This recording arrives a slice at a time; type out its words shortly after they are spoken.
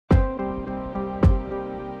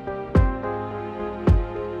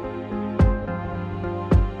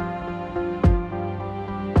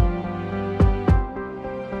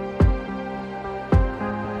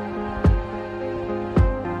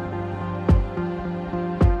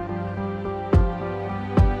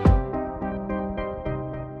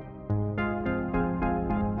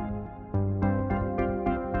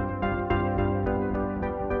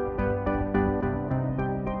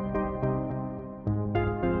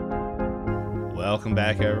Welcome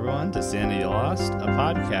back, everyone, to Sanity Lost, a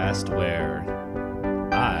podcast where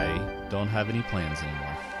I don't have any plans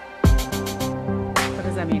anymore. What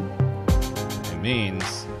does that mean? It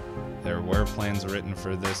means there were plans written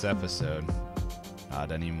for this episode,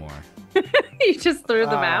 not anymore. You just threw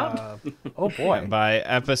them out? Oh boy. By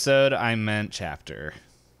episode, I meant chapter.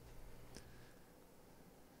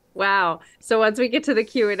 Wow. So once we get to the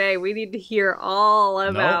Q&A, we need to hear all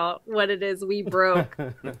about what it is we broke.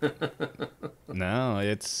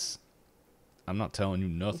 No, I'm not telling you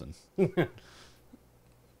nothing. Why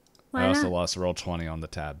I also not? lost roll 20 on the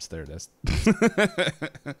tabs. There it is.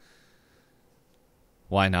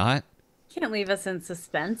 Why not? Can't leave us in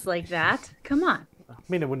suspense like that. Come on. I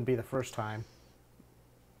mean, it wouldn't be the first time.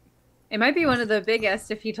 It might be one of the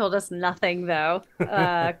biggest if you told us nothing, though.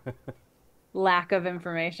 Lack of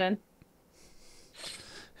information.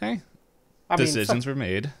 Hey, I decisions were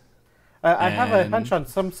made. I have a And- hunch on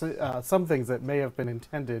some things that may have been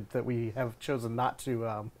intended that we have chosen not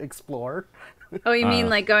to explore. Oh, you mean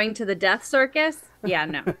like going to the death circus? Yeah,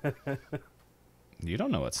 no. You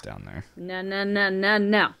don't know what's down there.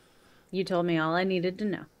 No. You told me all I needed to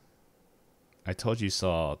know. I told you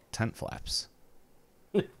saw tent flaps.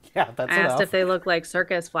 Yeah, that's I asked enough. if they look like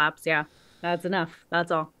circus flaps. Yeah, that's enough.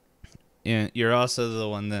 That's all. Yeah, you're also the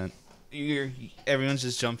one that everyone's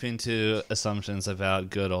just jumping to assumptions about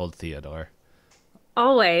good old Theodore.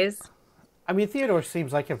 Always. I mean, Theodore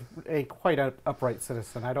seems like a quite upright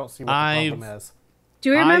citizen. I don't see what the problem is. Do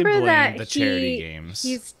you I remember blame that the charity games.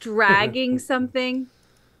 he's dragging something?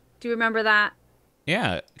 Do you remember that?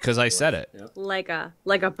 Yeah, because I said it. Yep.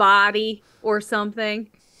 Like a body or something?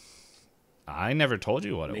 I never told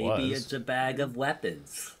you what it was. Maybe it's a bag of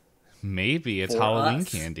weapons. Maybe it's For Halloween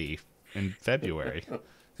us. candy in February.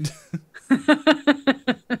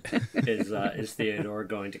 Is Theodore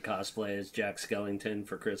going to cosplay as Jack Skellington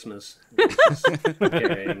for Christmas?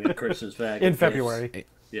 Carrying a Christmas bag In of February. gifts?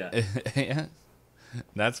 Yeah. Yeah.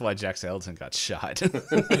 That's why Jack Skellington got shot. Who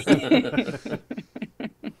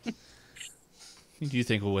do you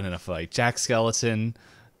think will win in a fight? Jack Skeleton,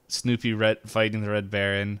 Snoopy fighting the Red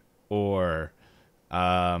Baron, or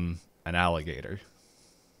an alligator?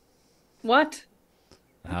 What?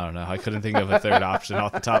 I don't know. I couldn't think of a third option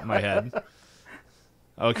off the top of my head.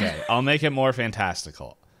 Okay, I'll make it more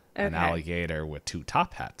fantastical. An Okay. alligator with two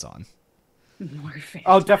top hats on. More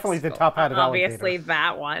Oh, definitely the fantastical. top-hatted Obviously alligator.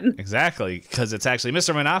 that one. Exactly, because it's actually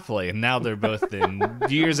Mr. Monopoly, and now they're both in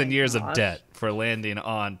years and years of gosh. debt for landing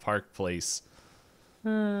on Park Place.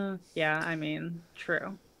 Yeah, I mean,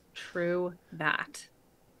 true. True that.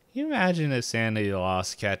 Can you imagine if Sanity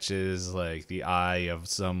Lost catches like the eye of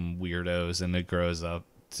some weirdos and it grows up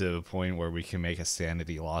to a point where we can make a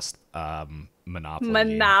Sanity Lost Monopoly game?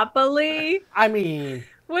 Monopoly? I mean,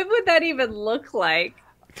 What would that even look like?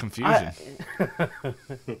 Confusion.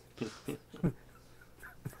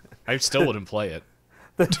 I still wouldn't play it.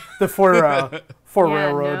 the four Yeah,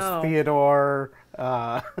 railroads, no. Theodore,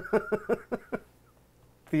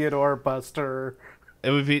 Theodore, Buster.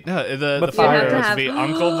 It would be the But four you'd have to roads have- would be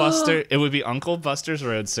Uncle Buster. It would be Uncle Buster's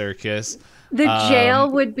Road Circus. The jail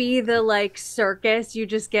would be the like circus. You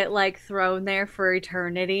just get like thrown there for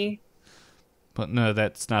eternity. But no,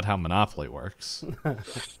 that's not how Monopoly works.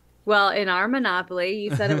 Well, in our Monopoly,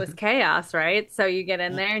 you said it was chaos, right? So you get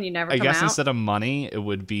in there and you never I come guess out. instead of money, it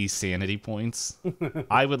would be sanity points.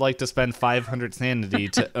 I would like to spend 500 sanity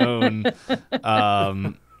to own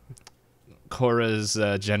Cora's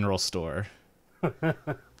general store.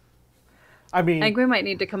 I mean, I think we might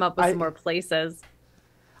need to come up with some more places.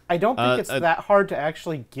 I don't think it's uh, that hard to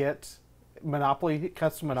actually get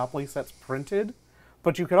custom Monopoly sets printed,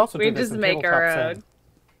 but you could also We do this just in make our Tabletop own. Sim.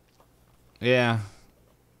 Yeah.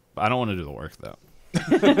 I don't want to do the work, though.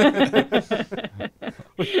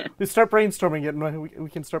 We start brainstorming it, and we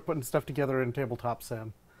can start putting stuff together in Tabletop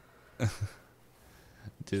Sim.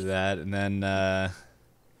 Do that, and then yeah,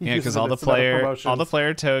 Use because it all the as another player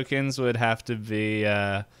promotions. tokens would have to be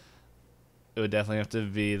it would definitely have to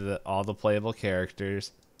be all the playable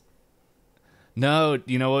characters. No,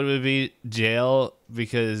 you know what would be jail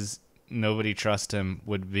because nobody trusts him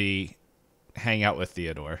would be hang out with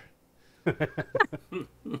Theodore.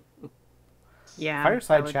 Yeah.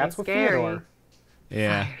 Fireside that would chats be with scary. Theodore.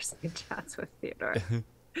 Yeah. Fireside chats with Theodore.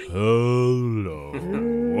 Hello.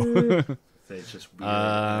 So it's just weird.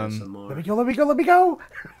 Let me ASMR. go, let me go, let me go!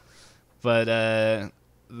 But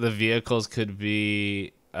the vehicles could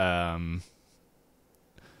be the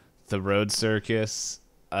road circus,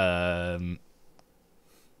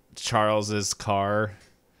 Charles's car,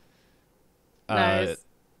 Nice.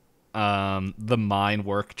 the mine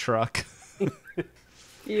work truck.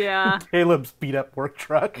 Yeah. Caleb's beat up work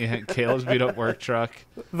truck. Yeah, Caleb's beat up work truck.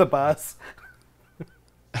 The bus.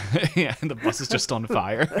 Yeah, and the bus is just on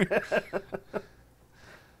fire.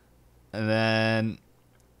 And then,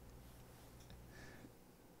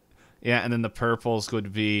 yeah, and then the purples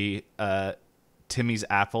would be Timmy's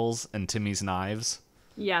apples and Timmy's knives.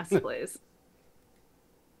 Yes, please.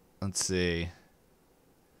 Let's see.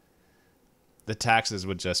 The taxes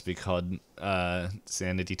would just be called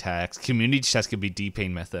Sanity tax. Community chest could be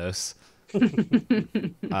Itisdpayne mythos.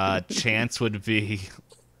 Chance would be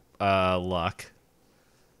luck.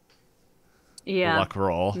 Yeah. Luck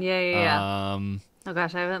roll. Yeah. Oh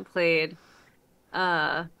gosh, I haven't played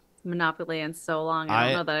Monopoly in so long. I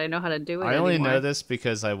don't know that I know how to do it I only anymore. know this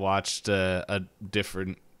because I watched a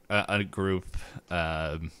different a group.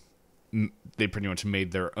 They pretty much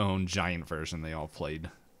made their own giant version. They all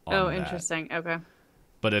played on Oh, that. interesting. Okay.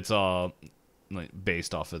 But it's all like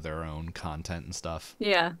based off of their own content and stuff.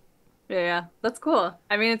 Yeah. That's cool.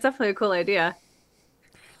 I mean, it's definitely a cool idea.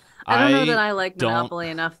 I don't know that I like Monopoly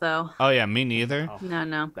enough, though. Oh yeah, me neither.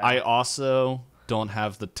 No. I also don't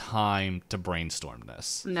have the time to brainstorm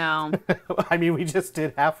this. No. I mean, we just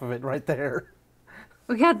did half of it right there.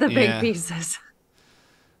 We got the big Yeah. pieces.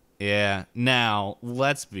 Yeah. Now,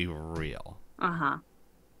 let's be real. Uh-huh.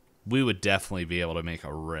 We would definitely be able to make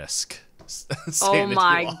a Risk. Oh Sanity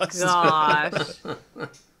my loss. gosh.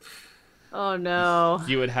 Oh no.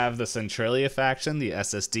 You would have the Centralia faction, the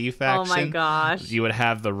SSD faction. Oh my gosh. You would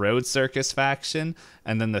have the Road Circus faction,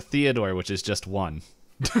 and then the Theodore, which is just one.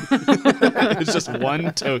 It's just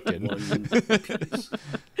one token. One piece.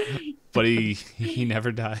 But he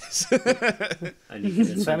never dies. And you can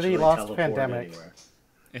Sanity essentially lost teleport pandemic. anywhere.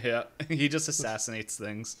 Yeah, he just assassinates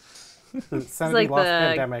things. Sanity like lost the-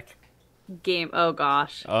 pandemic. Game. Oh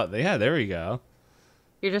gosh. Oh, yeah, there we go.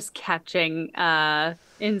 You're just catching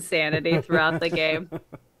insanity throughout the game.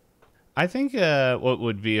 I think what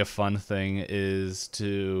would be a fun thing is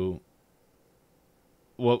to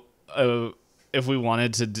if we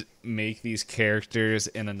wanted to make these characters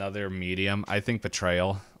in another medium. I think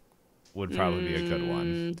Betrayal would probably be a good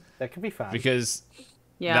one That could be fun. because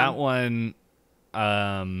Yeah. that one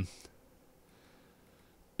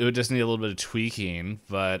it would just need a little bit of tweaking,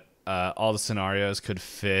 but all the scenarios could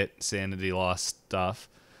fit Sanity Lost stuff.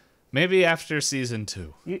 Maybe after season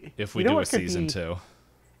 2, if we you know do a what could season be- 2.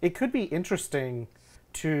 It could be interesting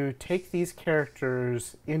to take these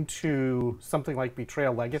characters into something like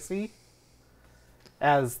Betrayal Legacy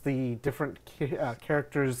as the different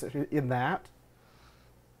characters in that.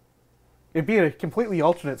 It'd be a completely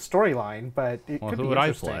alternate storyline, but it Well, could who be would I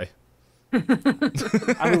interesting. play?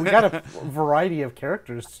 I mean, we got a variety of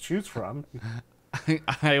characters to choose from.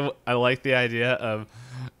 I like the idea of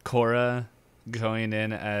Cora going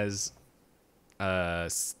in as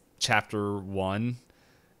chapter 1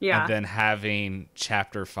 Yeah. and then having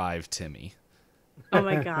chapter 5 Timmy. Oh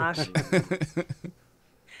my gosh.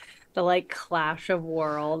 The like clash of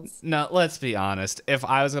worlds. No, let's be honest. If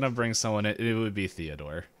I was going to bring someone in, it would be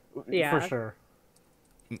Theodore. Yeah. For sure.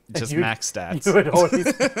 Just you'd- max stats. You would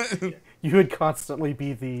always, you would constantly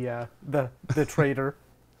be the traitor.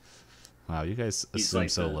 Wow, you guys He's assume like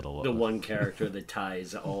so the, little. the one character that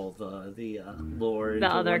ties all the lore into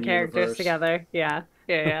The other one characters universe. together. Yeah.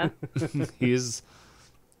 Is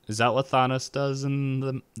that what Thanos does in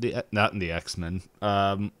the not in the X-Men?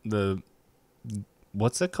 The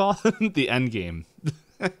what's it called? The Endgame.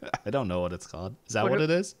 I don't know what it's called. Is that what it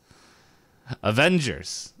is?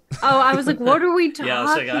 Avengers. Oh, I was like, what are we talking Yeah, I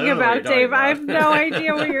was like, I don't know what about, you're talking Dave? I about. have no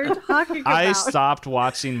idea what you're talking about. I stopped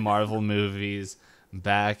watching Marvel movies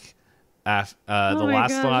back after the my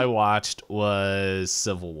last one gosh. I watched was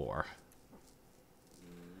Civil War.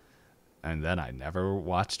 And then I never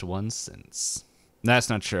watched one since. That's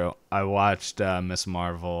not true. I watched Miss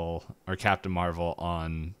Marvel or Captain Marvel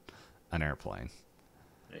on an airplane.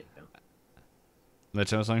 There you go.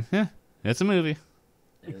 Which I was like, it's a movie.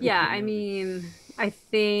 Yeah, I mean, I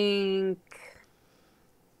think,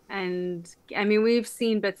 and I mean, we've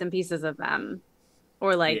seen bits and pieces of them,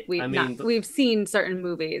 or like Yeah, I mean, we've seen certain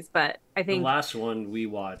movies, but I The think, last one we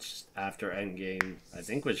watched after Endgame, I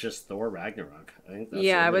think, was just Thor Ragnarok. I think that's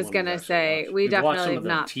Yeah, the I only was one gonna we've actually say, watched. we We've watched definitely some have of the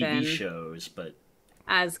not TV been shows, but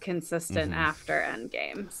as consistent after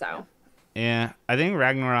Endgame. So Yeah, I think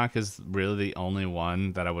Ragnarok is really the only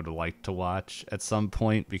one that I would like to watch at some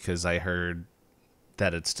point because I heard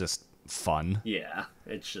that it's just fun. yeah,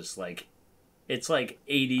 it's just like it's like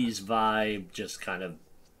 80s vibe, just kind of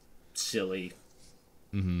silly.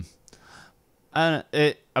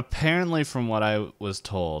 It apparently, from what I was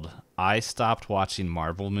told, I stopped watching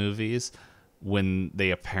Marvel movies when they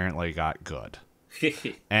apparently got good.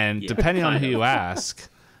 And Yeah, depending on kind who of. you ask,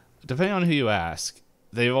 depending on who you ask,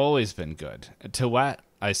 they've always been good. To what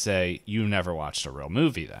I say, you never watched a real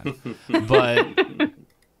movie then. But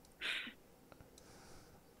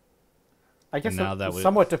I guess now it that we-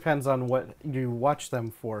 somewhat depends on what you watch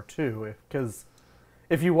them for, too. Because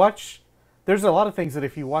if you watch... There's a lot of things that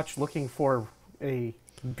if you watch looking for a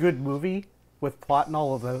good movie with plot and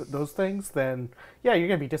all of those things, then, yeah, you're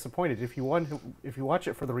going to be disappointed. If you watch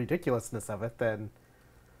it for the ridiculousness of it, then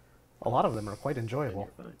a lot of them are quite enjoyable.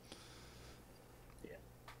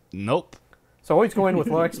 nope. So always go in with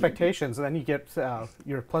low expectations, and then you get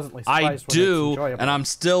you're pleasantly I surprised when it's do, enjoyable. and I'm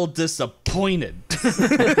still disappointed.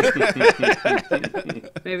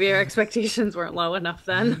 Maybe your expectations weren't low enough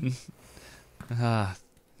then.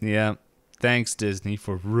 Yeah. Thanks, Disney,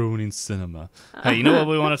 for ruining cinema. Hey, you know what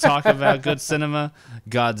we want to talk about? Good cinema?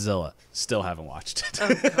 Godzilla. Still haven't watched it.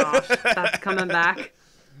 Oh gosh, that's coming back. It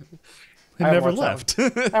I haven't never watched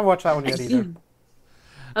left. I haven't watched that one yet either.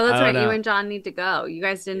 Oh, that's Oh, right. no. You and John need to go. You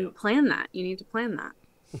guys didn't plan that. You need to plan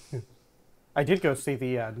that. I did go see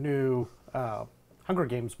the new Hunger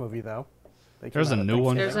Games movie, though. They came There's a out at new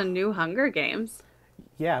one? There's a new Hunger Games.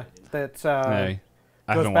 Yeah, that Hey,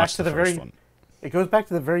 I goes haven't back watched to the the first very one. it goes back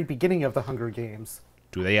to the very beginning of the Hunger Games.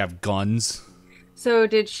 Do they have guns? So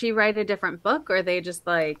did she write a different book, or are they just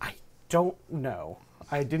like? I don't know.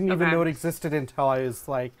 I didn't even Okay. know it existed until I was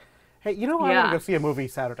like, "Hey, you know, I want Yeah. to go see a movie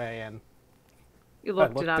Saturday," and You I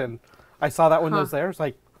looked looked it up. and I saw that one Huh. was there. It's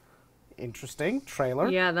like, interesting trailer.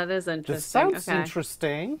 Yeah, that is This interesting. sounds Okay.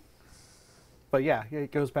 interesting. But yeah,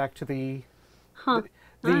 it goes back to the Huh.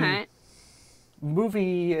 the All right.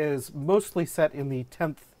 movie is mostly set in the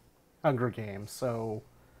 10th Hunger Games, so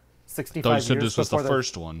 65 Thought you years said this was the before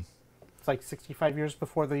first one. It's like 65 years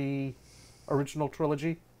before the original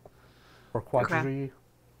trilogy or quadrilogy.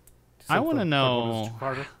 I Since wanna the third one know- was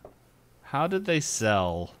two-parter. How did they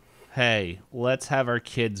sell, hey, let's have our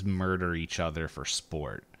kids murder each other for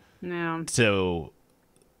sport Yeah. to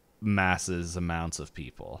masses amounts of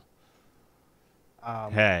people?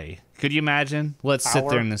 Hey, could you imagine? Let's sit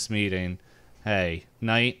there Power. in this meeting. Hey,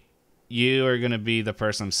 Nite, you are going to be the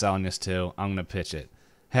person I'm selling this to. I'm going to pitch it.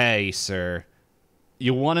 Hey, sir,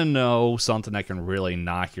 you want to know something that can really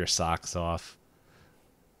knock your socks off?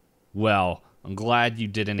 Well, I'm glad you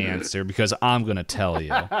didn't answer because I'm going to tell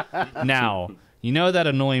you. Now, you know that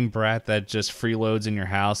annoying brat that just freeloads in your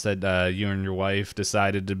house that you and your wife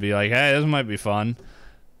decided to be like, hey, this might be fun?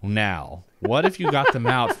 Now, what if you got them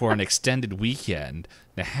out for an extended weekend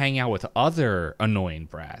to hang out with other annoying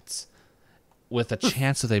brats with a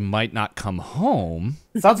chance that they might not come home?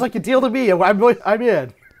 Sounds like a deal to me. I'm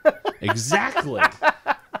in. Exactly.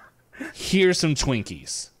 Here's some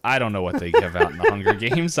Twinkies. I don't know what they give out in the Hunger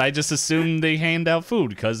Games. I just assume they hand out food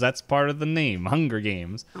because that's part of the name, Hunger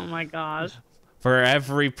Games. Oh my gosh. For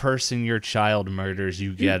every person your child murders,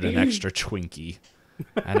 you get an extra Twinkie.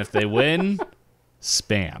 And if they win,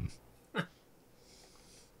 spam.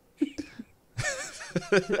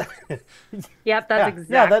 Yep, that's Yeah,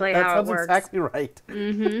 exactly that how it sounds works. exactly right.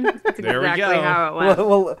 That's There we exactly go. how it went.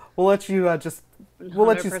 We'll let you we'll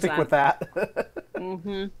let you stick 100%. with that.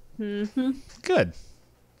 Good.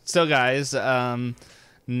 So, guys,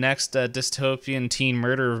 next dystopian teen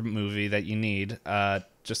murder movie that you need,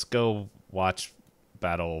 just go watch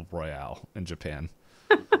Battle Royale in Japan.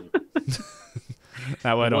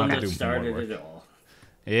 That way I don't One have that to do more started work. it all.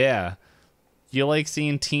 Yeah. You like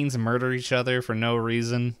seeing teens murder each other for no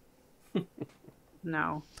reason?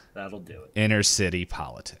 No. That'll do it. Inner city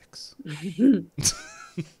politics.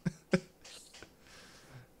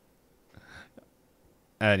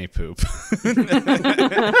 Any poop.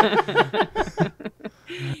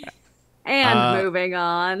 And moving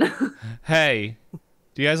on. Hey,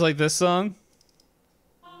 do you guys like this song?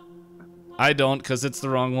 I don't, because it's the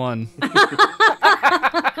wrong one.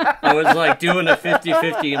 I was like doing a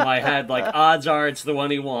 50-50 in my head, like odds are it's the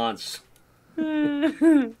one he wants.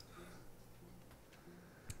 And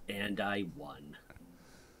I won.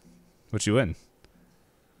 What you win?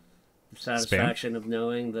 Satisfaction of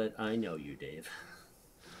knowing that I know you, Dave.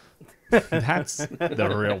 That's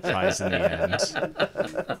the real prize in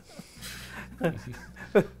the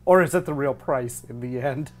end. Or is it the real price in the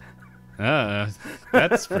end?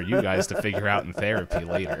 That's for you guys to figure out in therapy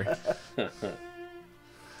later.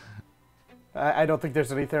 I don't think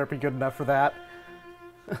there's any therapy good enough for that.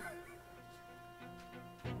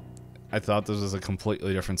 I thought this was a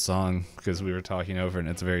completely different song because we were talking over it and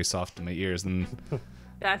it's very soft in my ears. And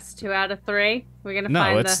That's 2 out of 3. We're gonna no,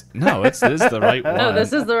 find it's this is the right one. No,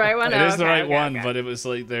 this is the right one. It Oh, is the okay, right okay, one, okay. but it was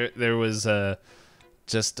like there was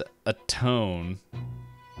just a tone.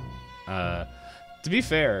 To be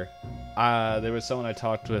fair, there was someone I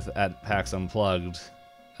talked with at PAX Unplugged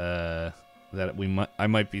that I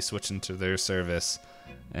might be switching to their service,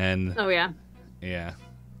 and Oh yeah. yeah,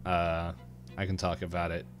 I can talk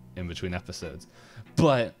about it in between episodes,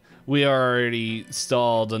 but we are already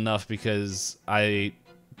stalled enough because I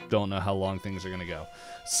don't know how long things are gonna go.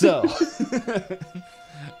 So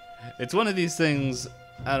it's one of these things.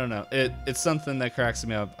 I don't know. It's something that cracks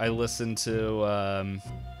me up. I listen to a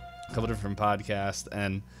couple different podcasts,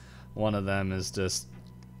 and one of them is just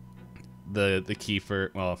the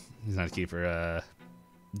keeper. Well, he's not a keeper.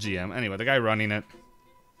 GM. Anyway, the guy running it.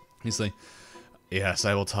 He's like, yes,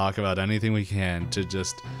 I will talk about anything we can to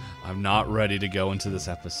just. I'm not ready to go into this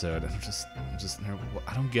episode. And I'm just.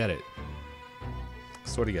 I don't get it.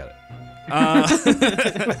 Sort of get it.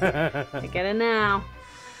 I get it now.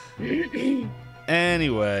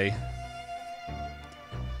 Anyway,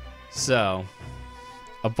 so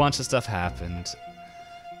a bunch of stuff happened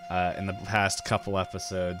in the past couple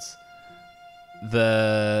episodes.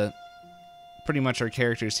 Pretty much our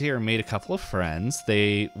characters here made a couple of friends.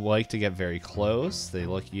 They like to get very close. They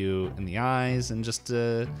look you in the eyes and just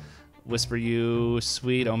whisper you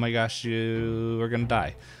sweet, oh my gosh, you are gonna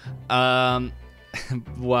die.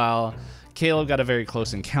 While Caleb got a very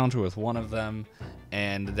close encounter with one of them,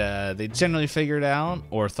 and they generally figured out,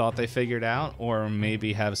 or thought they figured out, or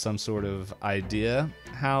maybe have some sort of idea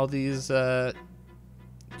how these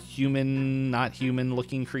human, not human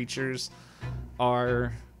looking creatures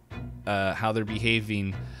are, how they're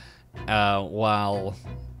behaving, while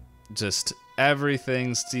just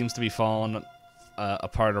everything seems to be falling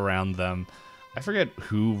apart around them. I forget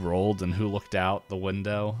who rolled and who looked out the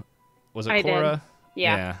window. Was it I Cora? did.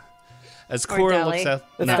 Yeah. As Or Cora Deli. looks out,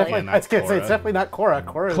 It's not, definitely, yeah, I not was gonna say, Cora. it's definitely not Cora.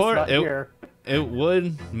 Cora's not here. It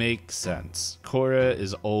would make sense. Cora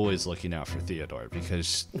is always looking out for Theodore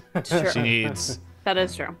because True. she needs. That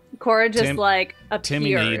is true. Cora just appears.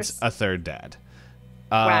 Timmy needs a third dad.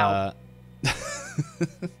 Wow.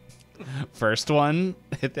 First one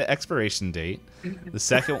hit the expiration date. The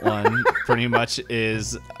second one pretty much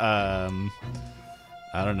is I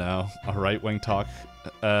don't know, a right-wing talk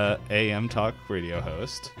AM talk radio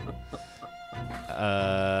host.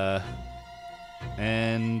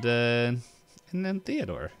 And then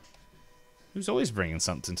Theodore, who's always bringing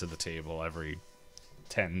something to the table every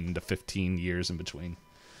 10 to 15 years in between.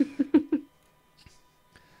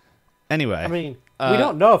 Anyway, I mean, we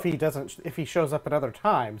don't know if he shows up at other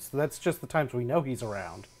times. So that's just the times we know he's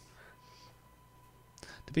around.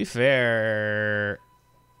 to be fair,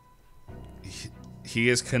 he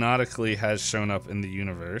is canonically has shown up in the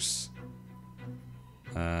universe.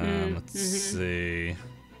 Let's see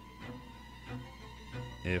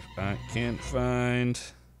if I can't find.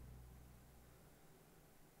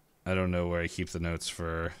 I don't know where I keep the notes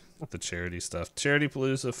for the charity stuff. Charity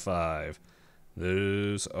Palooza 5.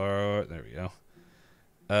 Those are, there we go.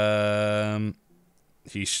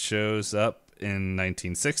 He shows up in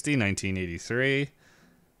 1960, 1983,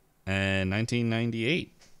 and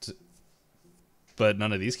 1998. But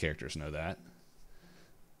none of these characters know that.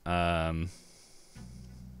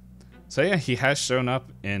 So yeah, he has shown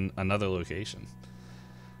up in another location.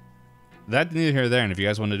 That neither here nor there, and if you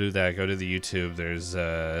guys want to do that, go to the YouTube. There's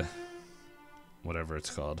whatever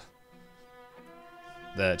it's called.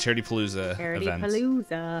 The Charity Palooza Charity event.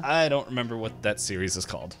 Palooza. I don't remember what that series is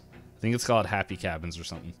called. I think it's called Happy Cabins or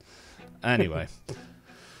something. Anyway.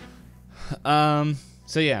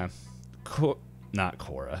 So yeah. Not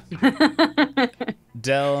Cora.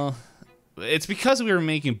 Del. It's because we were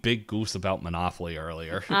making big goofs about Monopoly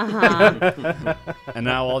earlier. Uh-huh. And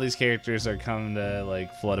now all these characters are coming to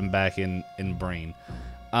like flood him back in brain.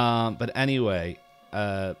 But anyway,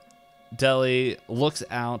 Deli looks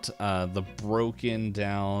out the broken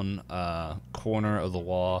down corner of the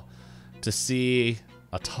wall to see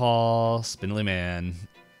a tall, spindly man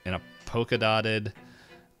in a polka dotted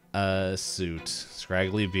suit,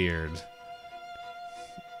 scraggly beard,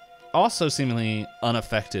 also seemingly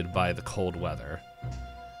unaffected by the cold weather,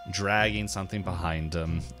 dragging something behind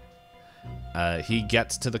him. He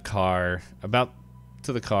gets to the car,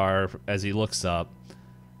 as he looks up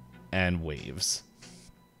and waves.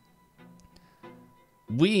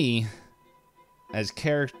 We, as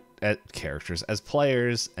characters, as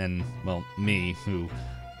players, and, well, me, who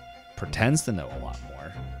pretends to know a lot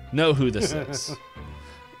more, know who this is.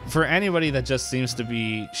 For anybody that just seems to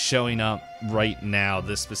be showing up right now,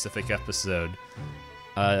 this specific episode,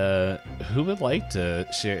 who would like to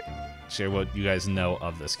share what you guys know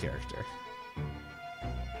of this character?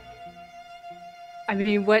 I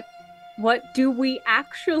mean, what do we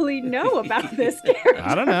actually know about this character?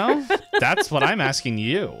 I don't know. That's what I'm asking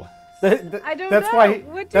you. I don't that's know. why.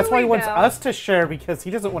 What do That's why we he wants know? us to share because he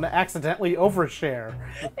doesn't want to accidentally overshare.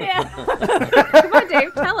 Yeah. Come on,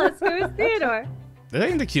 Dave. Tell us, who is Theodore? They're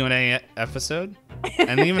in the Q&A episode.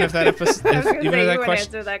 And even if that episode, I was gonna even say if you that would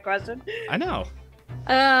question, answer that question. I know.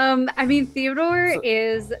 I mean, Theodore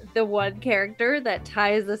is the one character that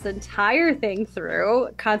ties this entire thing through.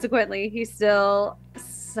 Consequently, he still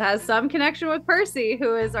has some connection with Percy,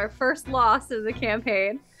 who is our first loss in the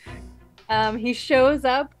campaign. He shows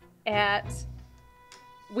up at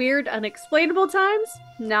weird, unexplainable times.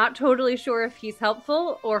 Not totally sure if he's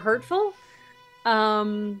helpful or hurtful.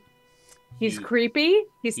 He's creepy.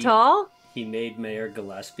 He's tall. He made Mayor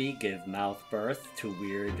Gillespie give mouth birth to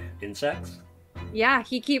weird insects. Yeah,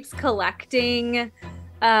 he keeps collecting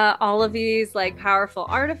all of these like powerful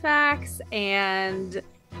artifacts, and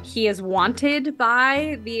he is wanted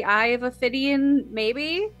by the Eye of Ophidian,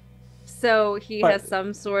 maybe. So he has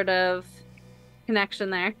some sort of connection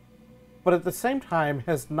there. But at the same time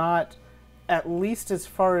has not, at least as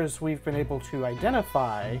far as we've been able to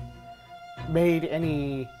identify, made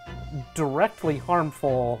any directly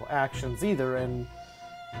harmful actions either, and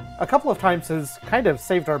a couple of times has kind of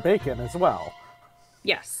saved our bacon as well.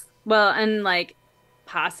 Yes. Well, and like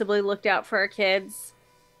possibly looked out for our kids.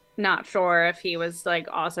 Not sure if he was like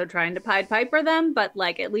also trying to Pied Piper them, but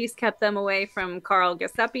like at least kept them away from Carl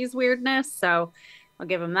Giuseppe's weirdness. So I'll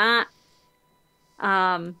give him that.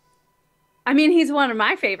 I mean, he's one of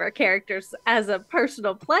my favorite characters as a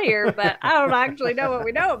personal player, but I don't actually know what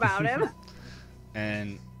we know about him.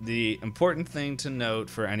 And the important thing to note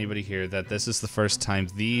for anybody here that this is the first time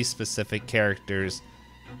these specific characters,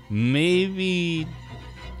 maybe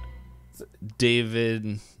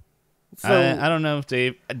David. So, I don't know if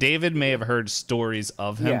David may have heard stories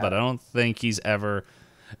of him, Yeah. but I don't think he's ever,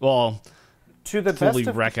 to the fully best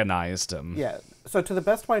of, recognized him. yeah. So to the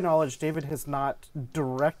best of my knowledge, David has not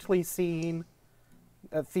directly seen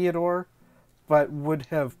Theodore, but would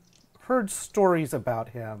have heard stories about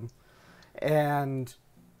him. And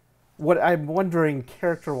what I'm wondering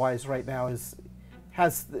character-wise right now is,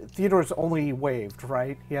 has Theodore's only waved,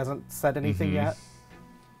 right? He hasn't said anything yet?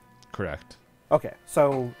 Correct. Okay,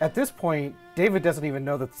 so at this point, David doesn't even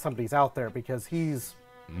know that somebody's out there because he's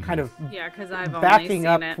kind of Yeah, because I've only backing seen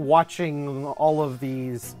up, it. watching all of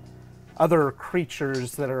these other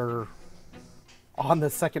creatures that are on the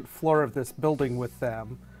second floor of this building with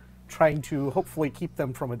them, trying to hopefully keep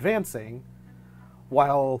them from advancing,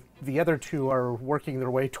 while the other two are working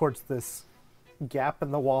their way towards this gap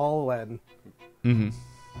in the wall and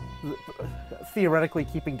theoretically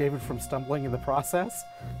keeping David from stumbling in the process.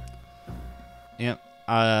 Yep.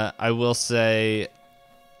 I will say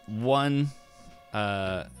one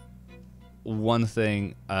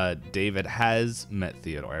thing. David has met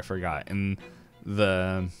Theodore. I forgot in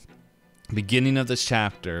the beginning of this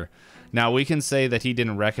chapter. Now we can say that he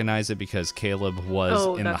didn't recognize it because Caleb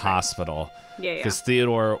was in the hospital. Yeah. Because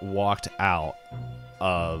Theodore walked out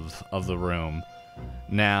of the room.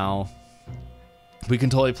 Now we can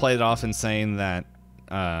totally play it off in saying that.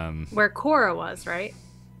 Where Cora was, right?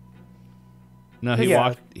 No, he Yeah.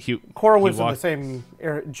 walked. Cora he was in the walked, same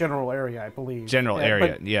general area, I believe. general Yeah,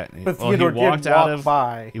 area. but- Yeah, But Well, Theodore he walked did out walk of.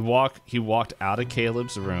 by. He walked out of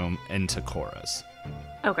Caleb's room into Cora's.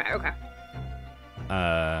 Okay.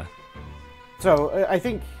 So I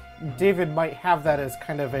think David might have that as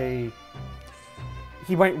kind of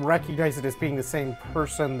he might recognize it as being the same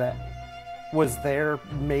person that was there,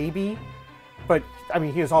 maybe. But, I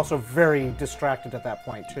mean, he is also very distracted at that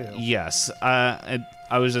point, too. Yes. I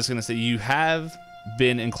was just going to say, you have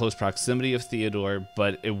been in close proximity of Theodore,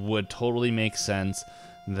 but it would totally make sense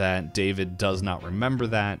that David does not remember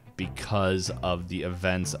that because of the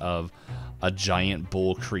events of a giant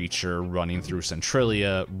bull creature running through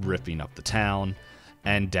Centralia, ripping up the town,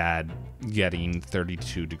 and Dad getting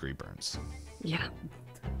 32-degree burns. Yeah.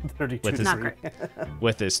 32 With his, Not great.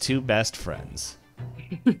 with his two best friends.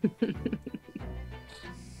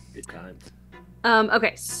 Good times.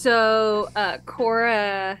 Okay, so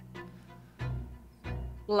Cora,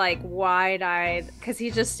 like wide-eyed, because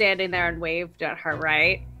he's just standing there and waved at her,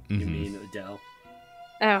 right? You mean Adele?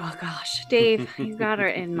 Oh gosh, Dave, you got her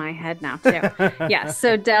in my head now too. Yeah,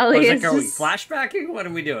 so Deli is Are we just... flashbacking? What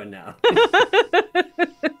are we doing now?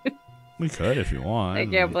 We could if you want. I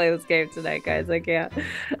can't play this game tonight, guys. I can't. You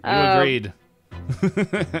agreed.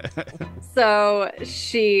 So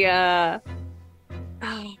she, oh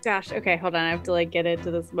gosh, okay, hold on. I have to like get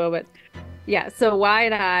into this moment. Yeah, so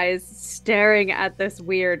wide eyes staring at this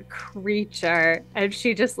weird creature, and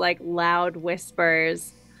she just like loud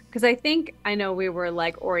whispers. Because I know we were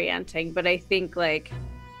like orienting, but I think like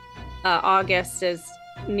August is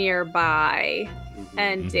nearby,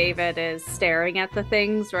 and David is staring at the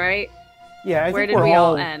things, right? Yeah, I Where think did we're we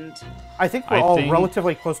all all end? I think we're all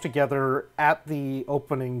relatively close together at the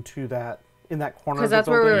opening to that in that corner. Because that's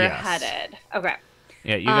where we were Yes. headed. Okay.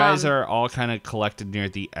 Yeah, you guys are all kind of collected near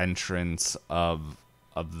the entrance of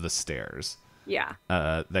the stairs. Yeah.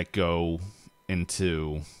 That go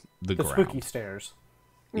into the ground. spooky stairs.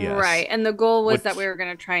 Yes. Right, and the goal was that we were going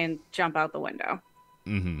to try and jump out the window.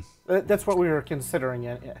 Mm-hmm. That's what we were considering,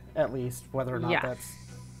 at least, whether or not that's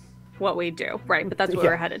what we do. Right, but that's what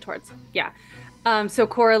we're headed towards. Yeah. So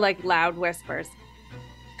Cora like loud whispers,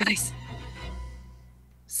 "Guys,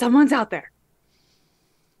 someone's out there."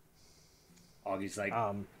 Augie's like,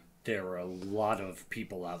 there are a lot of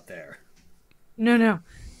people out there. No,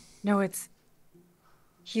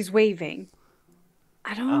 he's waving.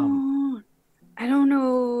 I don't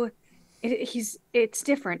know. It's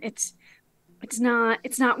different. It's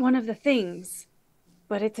not one of the things,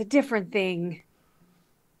 but it's a different thing.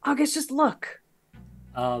 August, just look.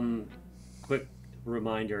 Quick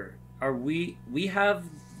reminder: we have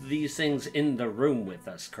these things in the room with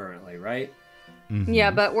us currently, right? Mm-hmm.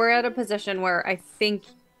 Yeah, but we're at a position where I think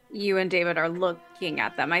you and David are looking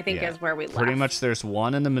at them. I think is where we left. Pretty much there's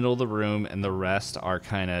one in the middle of the room, and the rest are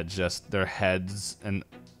kind of just their heads, and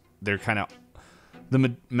they're kind of...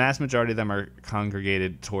 The mass majority of them are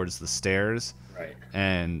congregated towards the stairs. Right.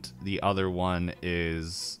 And the other one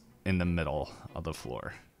is in the middle of the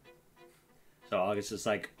floor. So August is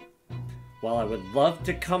like, well, I would love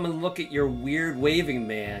to come and look at your weird waving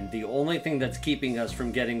man. The only thing that's keeping us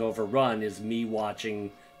from getting overrun is me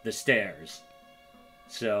watching the stairs.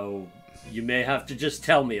 So you may have to just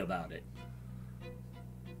tell me about it.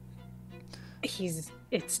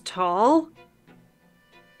 It's tall.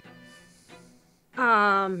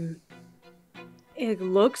 It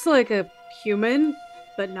looks like a human,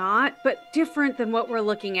 but different than what we're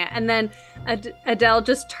looking at. And then Adele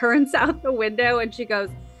just turns out the window and she goes,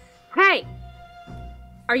 "Hey,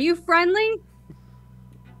 are you friendly?"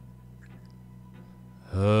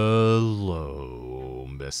 Hello,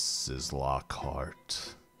 Mrs.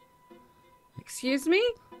 Lockhart. Excuse me?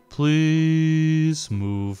 Please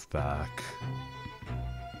move back.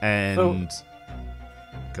 And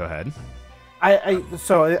go ahead. I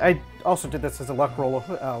also did this as a luck roll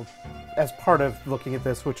as part of looking at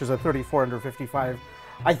this, which is a 34 under 55.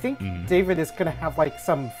 I think David is going to have like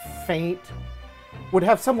some faint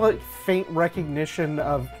recognition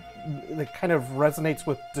of that kind of resonates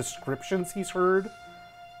with descriptions he's heard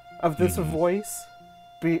of this voice,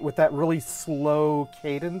 with that really slow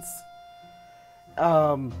cadence,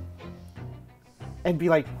 and be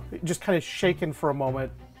like just kind of shaken for a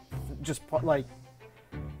moment, just like.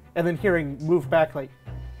 And then hearing move back, like,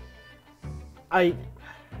 I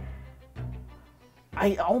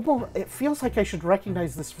almost, it feels like I should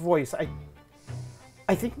recognize this voice. I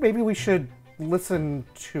think maybe we should listen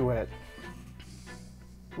to it.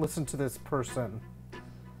 Listen to this person.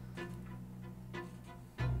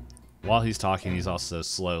 While he's talking, he's also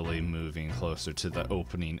slowly moving closer to the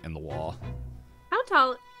opening in the wall. How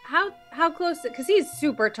tall? How close? Because he's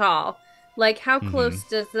super tall. Like, how close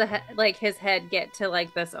does his head get to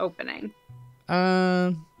like this opening?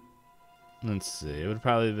 Let's see. It would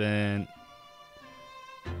probably have been.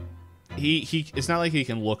 He. It's not like he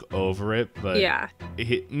can look over it, but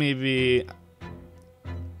maybe.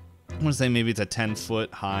 I want to say maybe it's a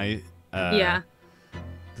 10-foot high.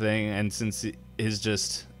 Thing, and since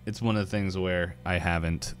it's one of the things where I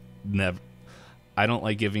don't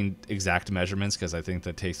like giving exact measurements because I think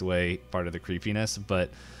that takes away part of the creepiness, but.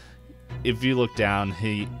 If you look down,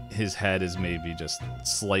 his head is maybe just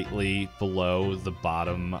slightly below the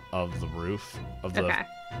bottom of the roof of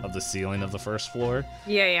the ceiling of the first floor.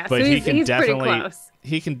 Yeah. But so he's pretty close.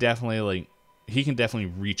 He can definitely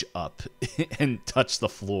reach up and touch the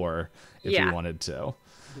floor if he wanted to.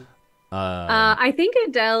 I think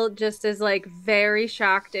Adele just is like very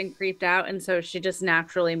shocked and creeped out, and so she just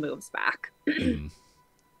naturally moves back.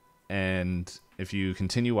 And if you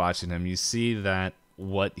continue watching him, you see that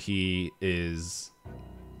what he is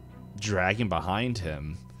dragging behind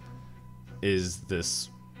him is this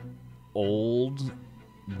old,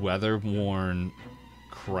 weather-worn,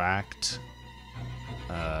 cracked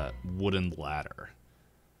wooden ladder.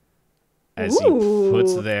 As he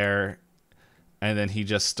puts there, and then he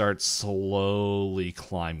just starts slowly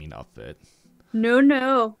climbing up it.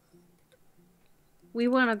 No. We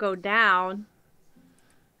want to go down.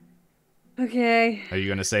 Okay. Are you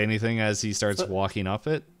going to say anything as he starts walking up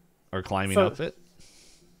it or climbing up it?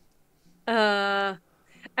 I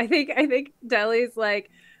think Deli's like,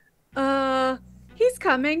 he's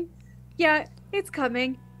coming. Yeah, it's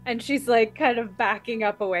coming. And she's like kind of backing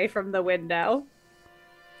up away from the window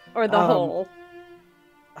or the hole.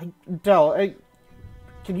 Dell,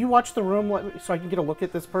 can you watch the room so I can get a look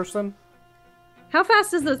at this person? How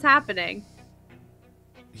fast is this happening?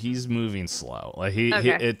 He's moving slow. Like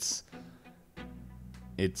Okay.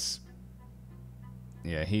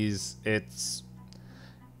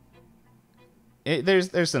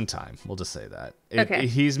 There's some time. We'll just say that. Okay.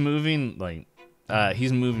 He's moving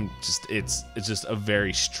just it's just a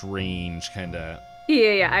very strange kind of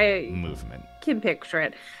Yeah, I movement. can picture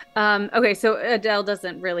it. Okay, so Adele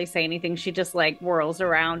doesn't really say anything. She just like whirls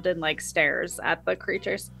around and like stares at the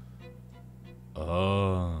creatures.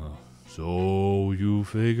 Oh, so you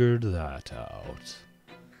figured that out.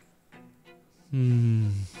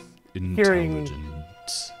 Intelligent.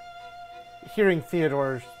 Hearing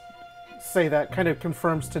Theodore say that kind of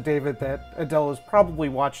confirms to David that Adele is probably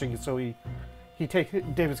watching, so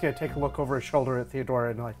David's gonna take a look over his shoulder at Theodore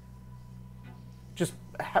and like just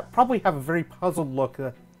probably have a very puzzled look.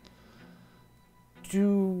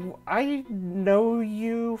 Do I know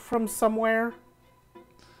you from somewhere?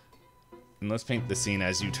 And let's paint the scene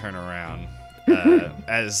as you turn around,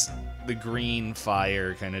 as the green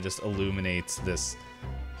fire kind of just illuminates this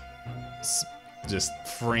just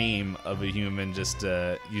frame of a human. Just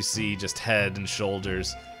you see just head and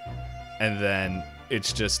shoulders, and then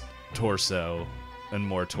it's just torso and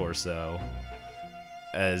more torso.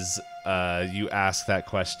 As you ask that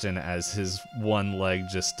question, as his one leg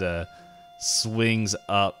just swings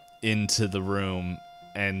up into the room,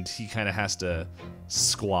 and he kind of has to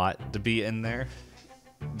squat to be in there,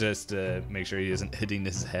 just to make sure he isn't hitting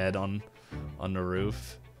his head on the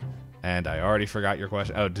roof. And I already forgot your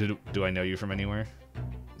question. Oh, do I know you from anywhere?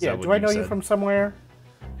 Yeah, do I know you from somewhere?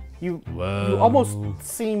 You almost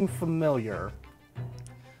seem familiar.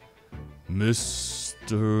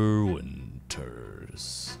 Mr.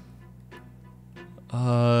 Winters.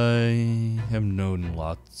 I have known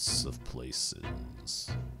lots of places.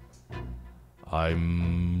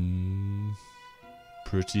 I'm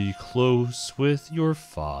pretty close with your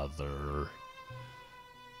father.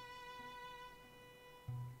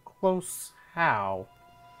 Close how?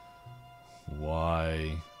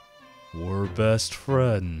 Why, we're best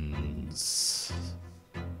friends.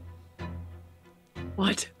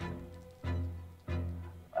 What?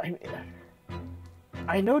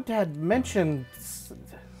 I know Dad mentioned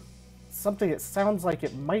something that sounds like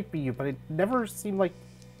it might be you, but it never seemed like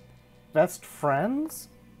best friends?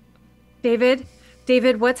 David,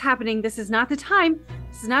 what's happening? This is not the time.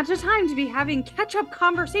 This is not the time to be having catch-up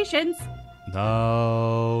conversations.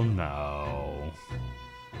 No.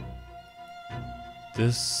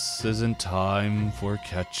 This isn't time for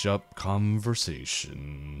catch-up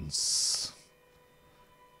conversations.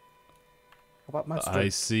 How about mustard? I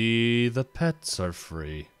see the pets are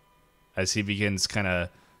free. As he begins kind of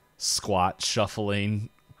shuffling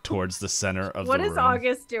towards the center of the room. What is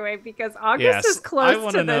August doing? Because August is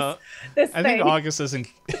close to this thing. I think August isn't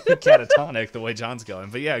catatonic the way John's going.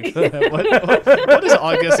 But yeah, go ahead. What is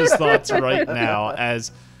August's thoughts right now?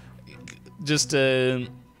 As just a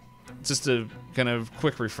kind of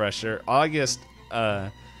quick refresher, August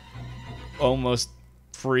almost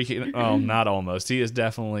freaking. Oh, not almost. He is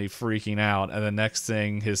definitely freaking out. And the next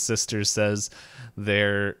thing his sister says,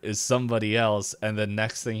 there is somebody else. And the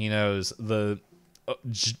next thing he knows, the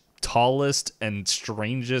tallest and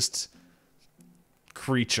strangest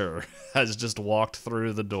creature has just walked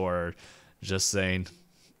through the door, just saying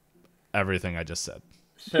everything I just said.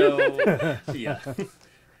 So, yeah.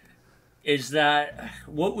 Is that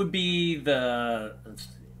what would be the? Let's see,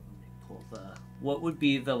 what would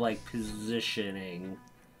be the like positioning?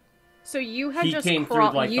 So you had he just came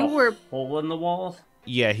through like you the were hole in the wall.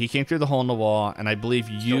 Yeah, he came through the hole in the wall, and I believe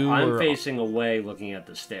you So I'm were facing away, looking at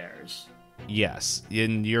the stairs. Yes,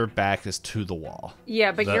 and your back is to the wall.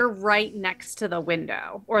 Yeah, but you're right next to the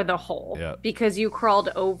window or the hole because you crawled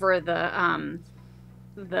over the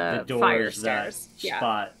doors, fire stairs. That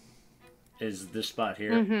spot is this spot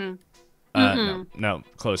here. Mm-hmm. No,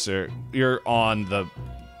 closer. You're on the.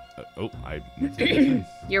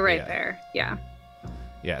 You're right there. Yeah.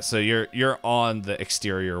 Yeah, so you're on the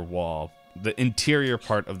exterior wall, the interior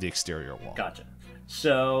part of the exterior wall. Gotcha.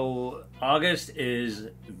 So August is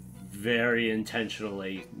very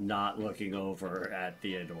intentionally not looking over at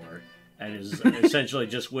Theodore and is essentially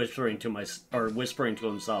just whispering to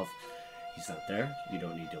himself, he's not there, you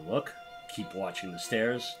don't need to look, keep watching the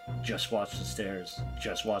stairs, just watch the stairs,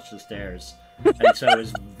 just watch the stairs. And so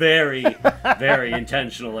is very, very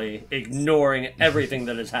intentionally ignoring everything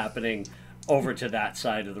that is happening over to that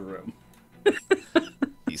side of the room.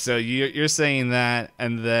 So you're saying that,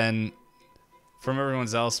 and then from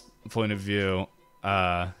everyone else's point of view,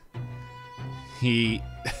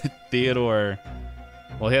 Theodore,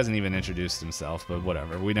 well, he hasn't even introduced himself, but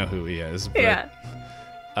whatever. We know who he is. But,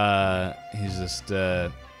 Yeah. He's just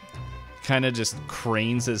kind of just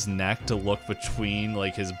cranes his neck to look between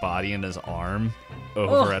like his body and his arm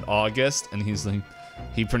over at August, and he's like,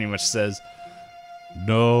 he pretty much says,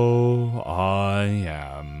 "No, I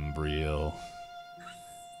am real.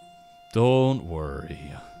 Don't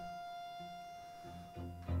worry.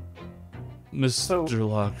 Mr.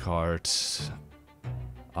 Lockhart,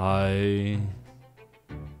 I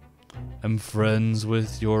am friends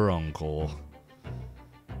with your uncle.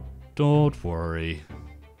 Don't worry."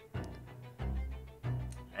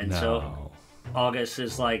 And so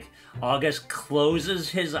August closes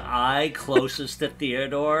his eye closest to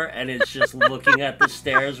Theodore and is just looking at the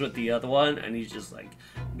stairs with the other one, and he's just like,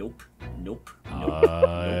 nope, nope, nope.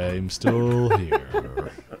 I'm still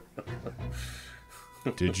here.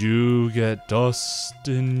 Did you get dust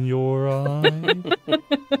in your eye?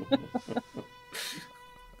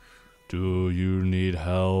 Do you need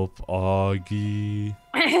help, Augie?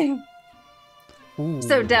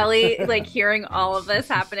 So Deli, like hearing all of this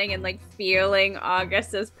happening and like feeling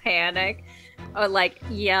August's panic, like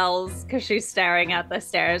yells because she's staring at the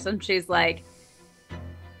stairs, and she's like,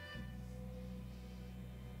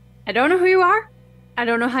 "I don't know who you are. I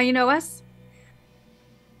don't know how you know us.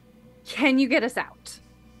 Can you get us out?"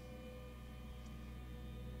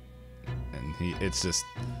 And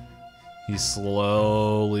he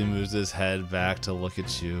slowly moves his head back to look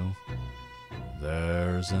at you.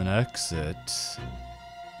 There's an exit.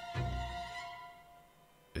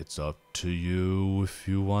 It's up to you if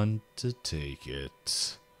you want to take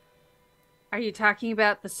it. Are you talking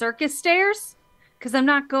about the circus stairs? Because I'm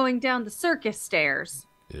not going down the circus stairs.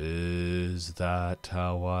 Is that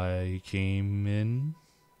how I came in?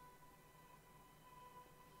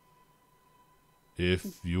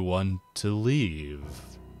 If you want to leave,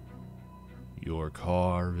 your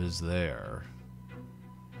car is there.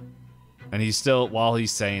 And he's still, while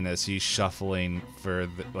he's saying this, he's shuffling for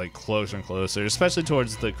like closer and closer, especially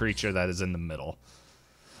towards the creature that is in the middle.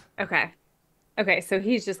 Okay. Okay, so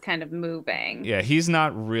he's just kind of moving. Yeah, he's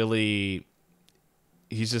not really.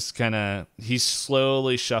 He's just kind of. He's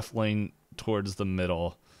slowly shuffling towards the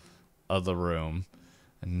middle of the room.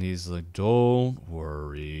 And he's like, "Don't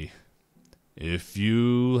worry. If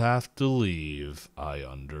you have to leave, I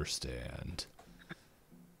understand."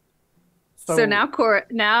 So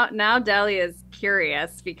now Delia is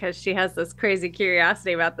curious because she has this crazy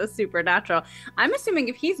curiosity about the supernatural. I'm assuming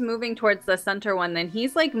if he's moving towards the center one, then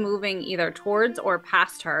he's like moving either towards or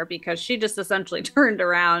past her, because she just essentially turned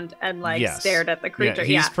around and like stared at the creature.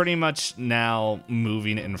 Yeah, he's pretty much now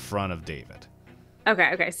moving in front of David.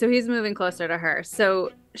 Okay, so he's moving closer to her.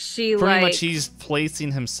 So she pretty much he's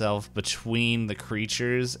placing himself between the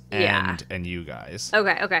creatures and you guys.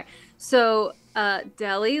 Okay. So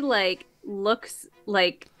Deli like looks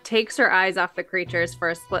like takes her eyes off the creatures for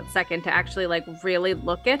a split second to actually like really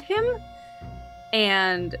look at him,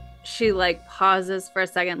 and she like pauses for a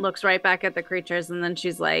second, looks right back at the creatures, and then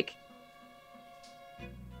she's like,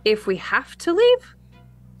 "If we have to leave?"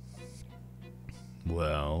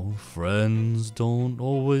 Well, friends don't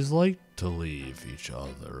always like to leave each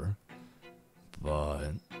other,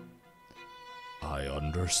 but I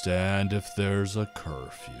understand if there's a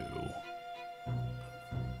curfew.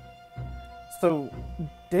 So,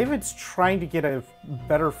 David's trying to get a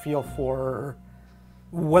better feel for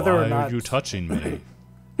whether or not... Why are you touching me?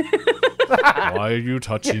 Why are you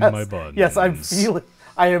touching my buns? Yes, I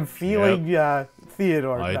am feeling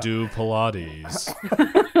Theodore. I do Pilates.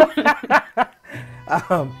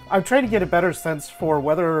 I'm trying to get a better sense for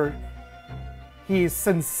whether he's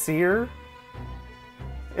sincere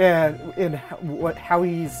and in how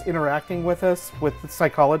he's interacting with us with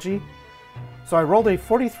psychology. So I rolled a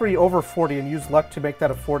 43 over 40 and used luck to make that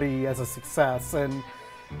a 40 as a success. And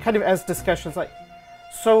kind of as discussions like,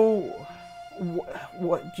 so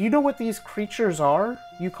what do you know what these creatures are?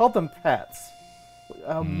 You called them pets.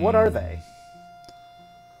 What are they?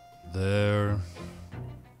 They're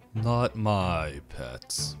not my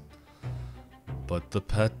pets, but the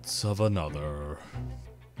pets of another.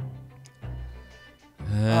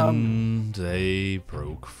 And they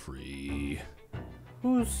broke free.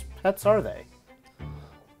 Whose pets are they?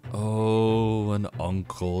 Oh, an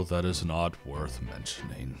uncle that is not worth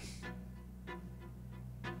mentioning.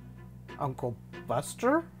 Uncle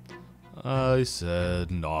Buster? I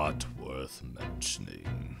said not worth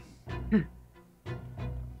mentioning.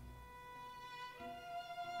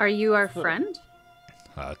 Are you our friend?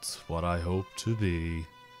 That's what I hope to be.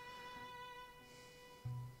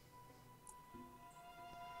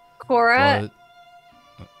 Cora.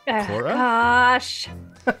 What? Cora? Gosh.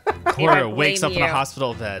 Cora I wakes up blame in a you.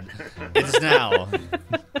 hospital bed. It's now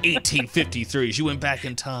 1853. She went back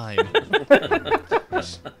in time.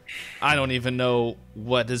 I don't even know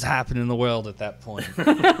what has happened in the world at that point.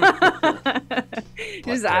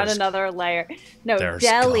 Just add another layer. No, There's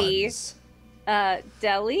Deli. guns.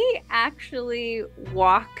 Deli actually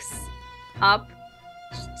walks up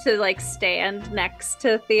to like stand next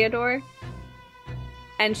to Theodore.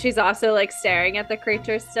 And she's also like staring at the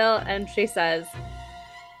creature still, and she says,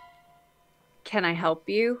 "Can I help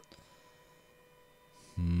you?"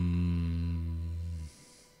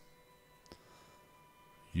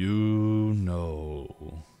 You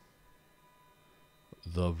know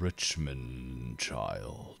the Richmond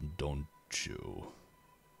child, don't you?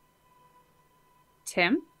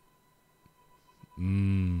 Tim?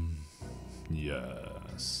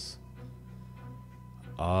 Yes.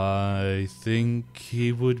 I think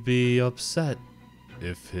he would be upset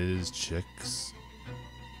if his chicks...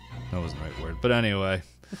 That wasn't the right word. But anyway,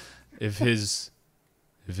 if his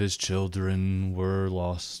children were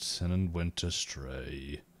lost and went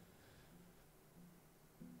astray.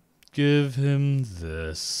 Give him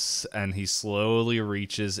this. And he slowly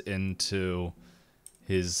reaches into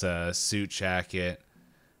his suit jacket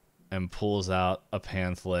and pulls out a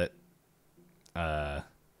pamphlet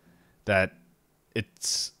that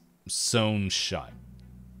it's sewn shut,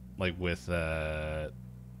 like with like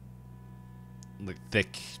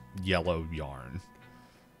thick yellow yarn.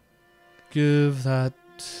 Give that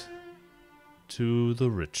to the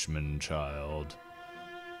Richmond child.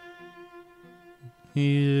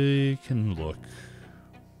 He can look,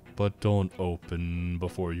 but don't open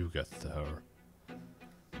before you get there.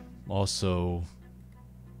 Also,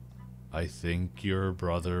 I think your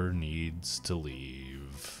brother needs to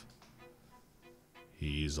leave.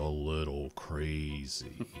 He's a little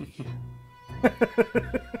crazy.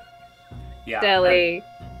 Yeah. Deli.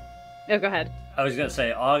 Oh, go ahead. I was gonna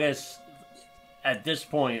say August. At this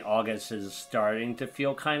point, August is starting to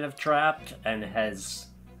feel kind of trapped and has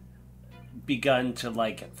begun to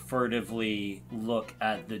like furtively look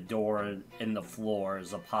at the door in the floor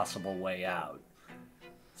as a possible way out.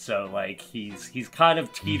 So like he's kind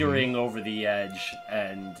of teetering over the edge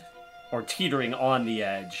or teetering on the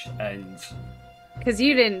edge and. Because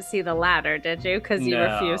you didn't see the ladder, did you? Because you No.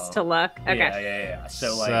 refused to look. Okay. Yeah.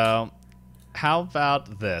 So like. So, how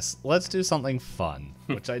about this? Let's do something fun,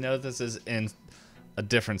 which I know this is in a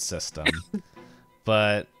different system,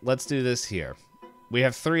 but let's do this here. We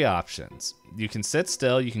have 3 options. You can sit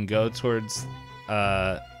still, you can go towards,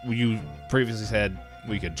 you previously said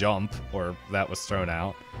we could jump, or that was thrown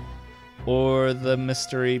out, or the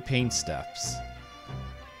mystery paint steps.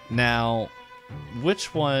 Now,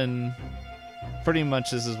 which one, pretty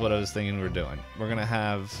much this is what I was thinking we're doing. We're going to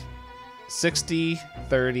have 60,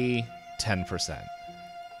 30, 10%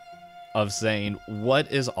 of saying, what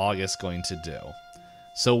is August going to do?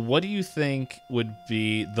 So what do you think would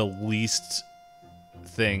be the least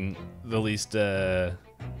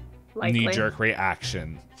Likely. knee-jerk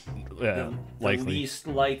reaction? The Likely. least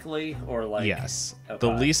likely, or like Yes. Okay.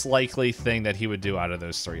 The least likely thing that he would do out of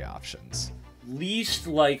those 3 options. Least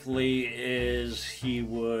likely is he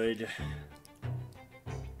would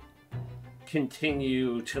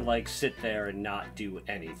continue to like sit there and not do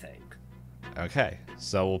anything. Okay,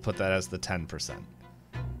 so we'll put that as the 10%.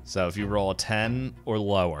 So if you roll a 10 or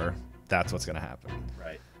lower, that's what's going to happen.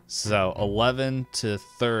 Right. So 11 to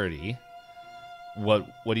 30, what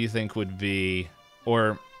do you think would be,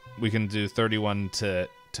 or we can do 31 to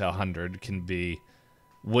 100 can be,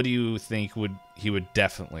 what do you think he would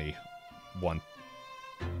definitely want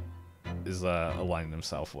is aligning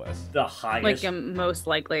himself with? The highest. Like most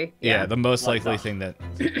likely. Yeah, the most Like likely the- thing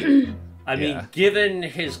that... I mean, yeah. given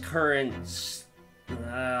his current,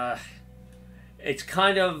 it's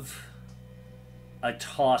kind of a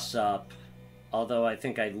toss-up. Although I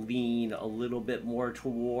think I lean a little bit more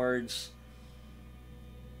towards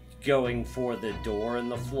going for the door in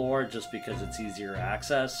the floor, just because it's easier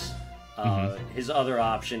access. His other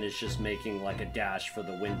option is just making like a dash for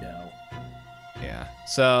the window. Yeah.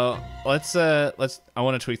 So let's I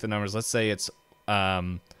want to tweak the numbers. Let's say it's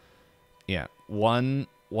 1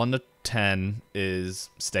 to 10 is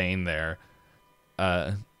staying there.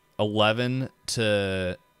 11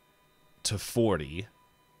 to 40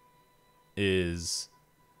 is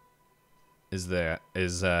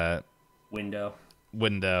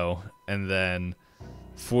window, and then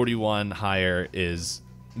 41 higher is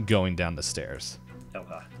going down the stairs.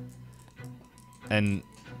 Okay. And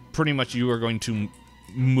pretty much you are going to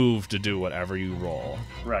move to do whatever you roll.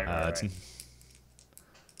 Right. It's-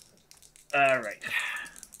 All right.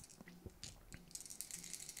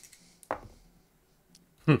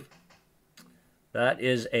 That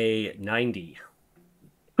is a 90.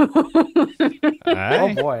 Oh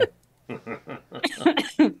Alright. boy.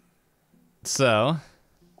 So,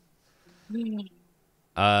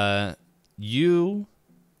 you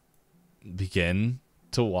begin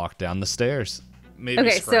to walk down the stairs. Maybe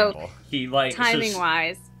Okay, so- scramble. He like Timing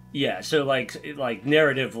wise. Yeah, so like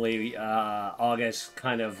narratively, August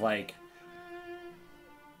kind of like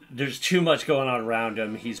there's too much going on around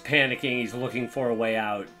him. He's panicking. He's looking for a way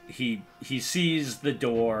out. He sees the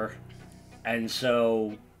door, and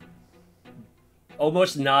so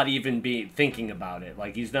almost not even thinking about it.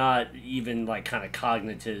 Like he's not even like kind of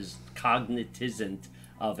cognizant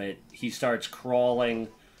of it. He starts crawling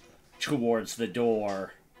towards the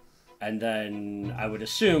door. And then I would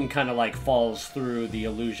assume kind of like falls through the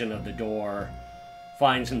illusion of the door,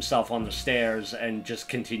 finds himself on the stairs, and just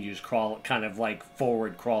continues kind of like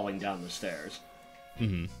forward crawling down the stairs.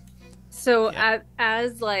 Mm-hmm. So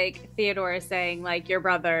as like Theodore is saying, like your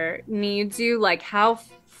brother needs you, like how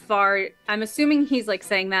far, I'm assuming he's like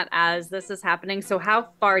saying that as this is happening. So how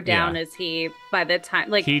far down is he by the time,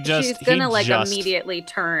 like she's gonna immediately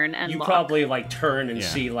turn and you look. probably like turn and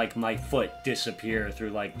see like my foot disappear through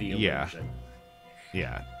like the illusion.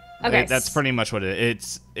 Yeah. Okay. That's pretty much what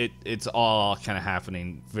it's all kind of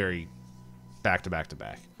happening very back to back to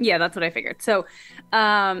back. Yeah, that's what I figured. So,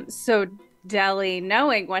 so Deli,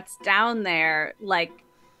 knowing what's down there, like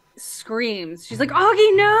screams. She's like,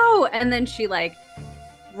 "Augie, no!" And then she like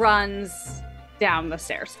runs down the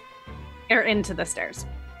stairs or into the stairs.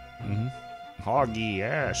 Mm-hmm. Hoggy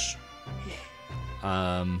Ash.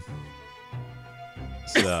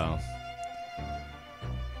 So,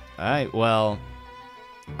 alright, well,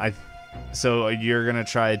 so you're gonna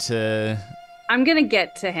try to. I'm gonna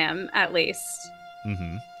get to him at least.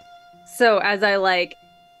 Mm-hmm. So as I like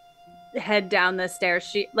head down the stairs,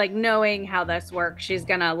 she like knowing how this works, she's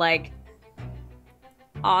gonna like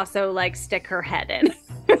also like stick her head in.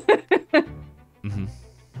 Mm-hmm.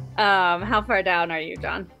 How far down are you,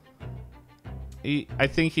 John? I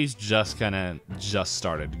think he's just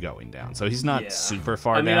started going down, so he's not super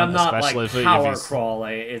far I mean, down. I'm not especially like if power he's...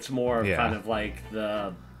 crawling. It's more kind of like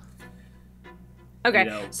the. Okay, you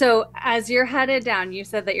know, so as you're headed down, you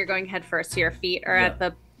said that you're going head first, so your feet are at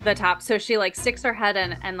the top. So she like sticks her head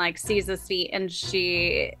in and like sees his feet, and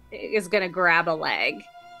she is gonna grab a leg,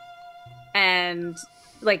 and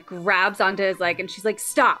like grabs onto his leg, and she's like,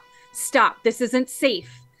 "Stop! This isn't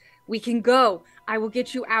safe. We can go. I will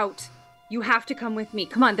get you out. You have to come with me.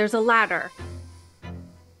 Come on, there's a ladder."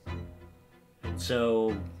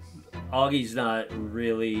 So Augie's not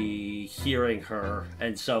really hearing her,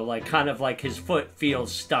 and so like kind of like his foot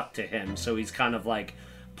feels stuck to him, so he's kind of like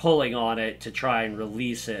pulling on it to try and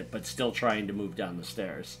release it, but still trying to move down the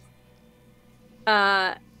stairs.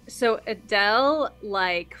 So Adele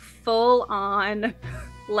like full on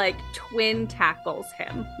like twin tackles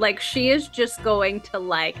him. Like she is just going to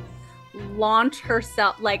like launch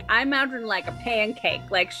herself, like I imagine like a pancake.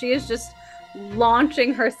 Like she is just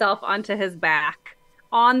launching herself onto his back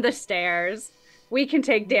on the stairs. We can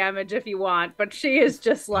take damage if you want, but she is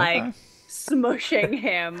just like smushing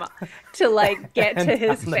him to like get to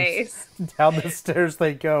his face. Down the stairs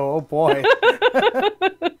they go. Oh boy.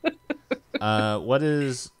 What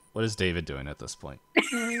is David doing at this point?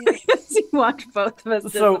 You watch both of us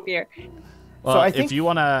disappear. Well, So I think- if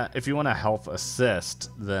you wanna help assist,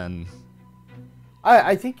 then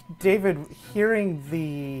I think David hearing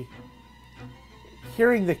the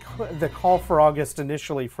call for August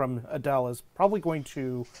initially from Adele is probably going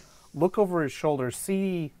to look over his shoulder,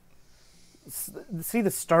 see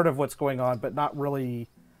the start of what's going on, but not really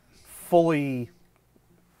fully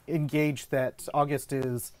engage that August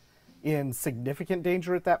is in significant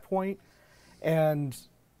danger at that point, and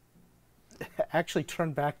actually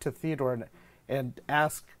turn back to Theodore and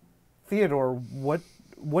ask Theodore what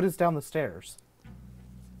is down the stairs.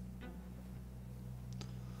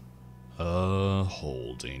 A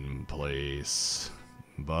holding place,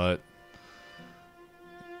 but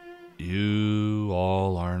you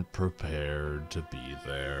all aren't prepared to be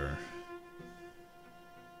there.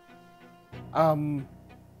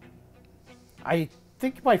 I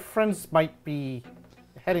think my friends might be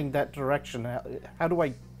heading that direction. How do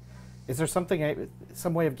I? Is there some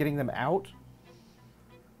way of getting them out?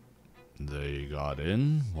 They got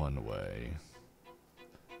in one way.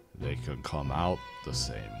 They can come out the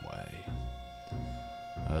same way.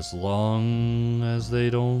 As long as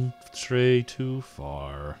they don't stray too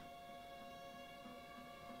far.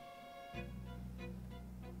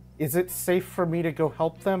 Is it safe for me to go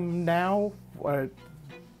help them now?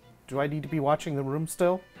 Do I need to be watching the room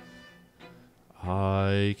still?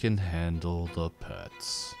 I can handle the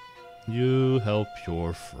pets. You help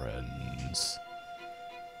your friends.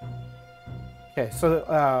 Okay,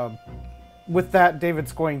 so with that,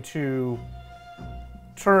 David's going to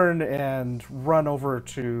turn and run over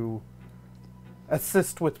to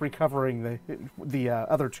assist with recovering the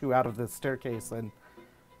other two out of the staircase and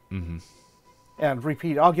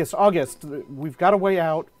repeat, August, we've got a way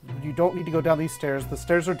out. You don't need to go down these stairs. The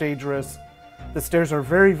stairs are dangerous. The stairs are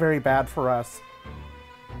very, very bad for us.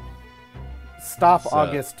 Stop,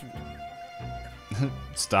 August.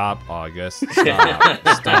 Stop, August. Stop.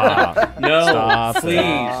 Stop. No, Stop. please,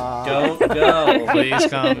 don't go. Please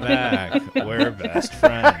come back. We're best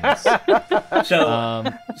friends. So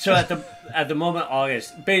at the moment,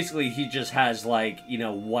 August, basically he just has like,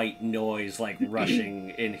 white noise like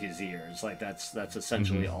rushing in his ears. Like that's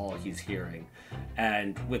essentially all he's hearing.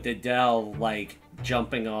 And with Adele like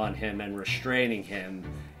jumping on him and restraining him,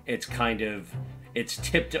 it's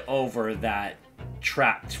tipped over that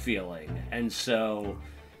trapped feeling, and so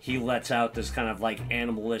he lets out this kind of like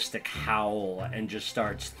animalistic howl and just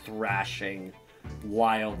starts thrashing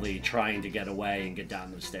wildly, trying to get away and get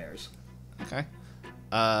down the stairs. Okay.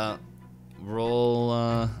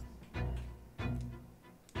 Roll.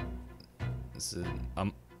 This is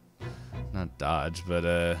not dodge, but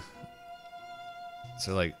is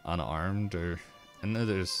there like unarmed or? I know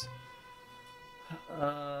there's.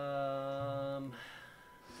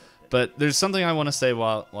 But there's something I want to say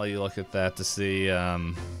while you look at that to see how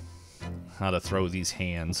to throw these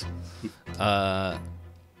hands. I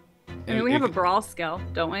mean, we have a brawl skill,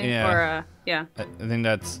 don't we? Yeah. Or yeah. I think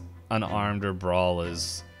that's unarmed or brawl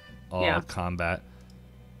is all combat.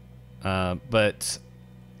 But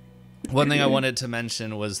one thing I wanted to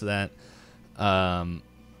mention was that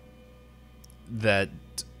that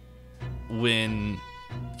when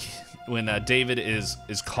David is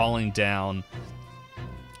calling down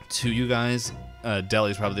to you guys,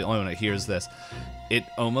 Deli's probably the only one that hears this. It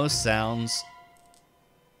almost sounds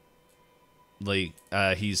like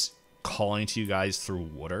he's calling to you guys through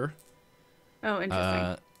water. Oh,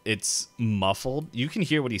 interesting. It's muffled. You can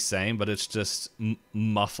hear what he's saying, but it's just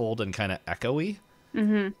muffled and kind of echoey.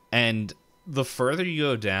 Mm-hmm. And the further you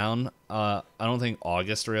go down, I don't think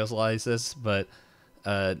August realized this, but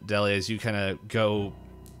Deli, as you kind of go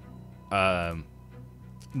a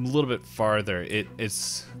little bit farther,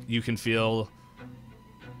 it's you can feel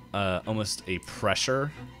almost a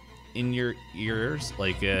pressure in your ears,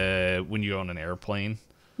 like when you're on an airplane.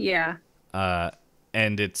 Yeah.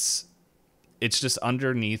 And it's just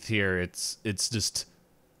underneath here. It's just,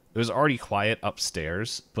 it was already quiet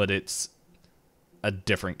upstairs, but it's a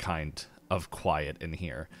different kind of quiet in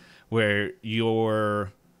here, where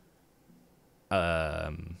you're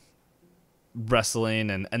wrestling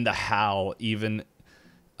and the howl even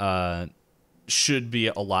should be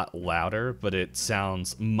a lot louder, but it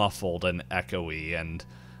sounds muffled and echoey and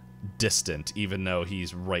distant, even though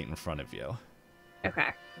he's right in front of you.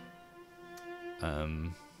 Okay.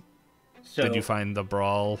 So, did you find the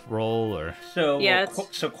brawl roll or? So yeah,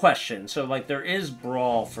 so question. So like there is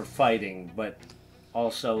brawl for fighting, but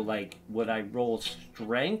also like would I roll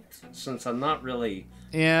strength since I'm not really?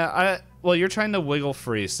 Yeah, well, you're trying to wiggle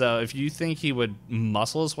free, so if you think he would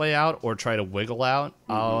muscle his way out or try to wiggle out,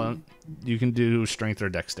 you can do strength or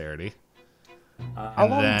dexterity. How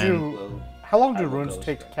long do runes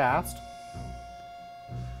take to cast?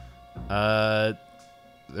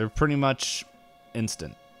 They're pretty much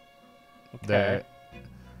instant. Okay.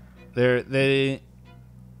 I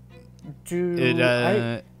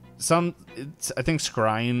think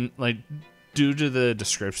scrying, like, due to the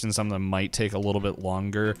description, some of them might take a little bit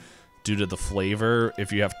longer due to the flavor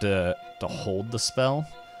if you have to hold the spell.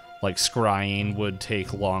 Like scrying would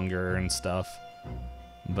take longer and stuff.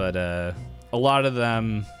 But a lot of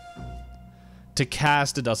them, to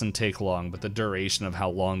cast, it doesn't take long, but the duration of how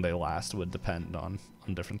long they last would depend on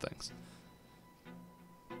different things.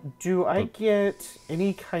 Do I get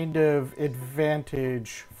any kind of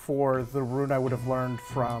advantage for the rune I would have learned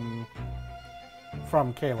from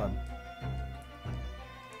Caleb?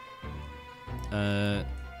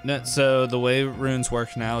 No, so the way runes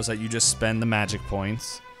work now is that you just spend the magic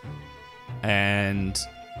points, and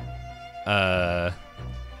to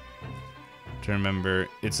remember,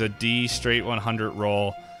 it's a D straight 100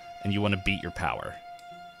 roll, and you want to beat your power.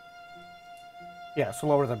 Yeah, so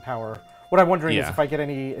lower than power. What I'm wondering is if I get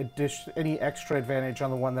any extra advantage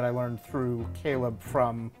on the one that I learned through Caleb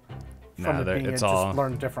from it being just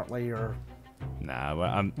learned differently, or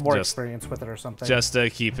I'm more just experience with it or something. Just to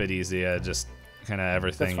keep it easy, just kind of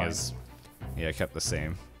everything is kept the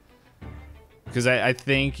same. Because I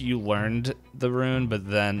think you learned the rune, but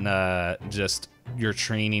then just your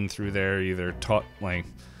training through there either taught, like,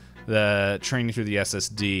 the training through the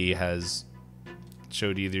SSD has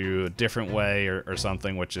showed either a different way or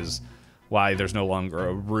something, which is why there's no longer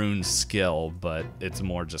a rune skill, but it's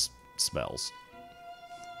more just spells.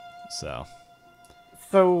 So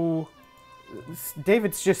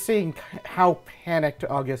David's just seeing how panicked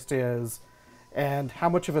August is and how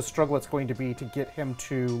much of a struggle it's going to be to get him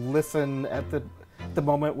to listen at the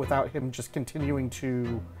moment without him just continuing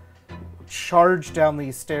to charge down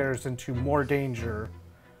these stairs into more danger.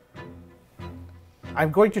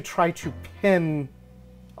 I'm going to try to pin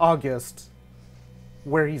August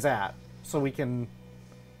where he's at so we can,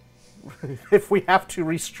 if we have to,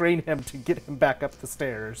 restrain him to get him back up the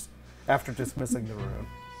stairs after dismissing the rune.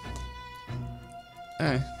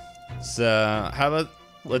 Alright. So how about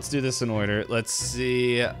let's do this in order. Let's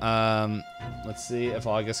see if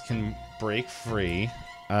August can break free.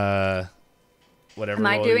 Whatever. Am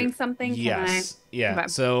I doing something? Yes. Yeah. Okay.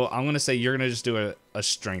 So I'm gonna say you're gonna just do a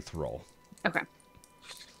strength roll. Okay.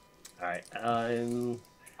 All right.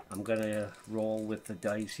 I'm gonna roll with the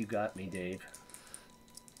dice you got me, Dave.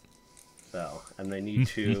 So, and I need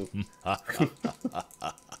to. All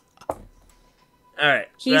right.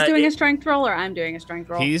 He's doing a strength roll, or I'm doing a strength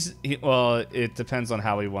roll. Well, it depends on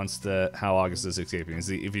how August is escaping.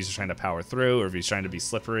 If he's trying to power through, or if he's trying to be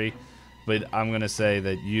slippery. But I'm gonna say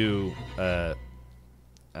that you,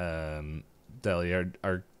 Delia,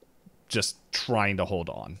 are just trying to hold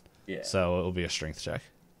on. Yeah. So it'll be a strength check.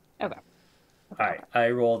 Okay. All right. I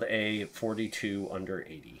rolled a 42 under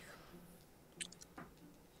 80.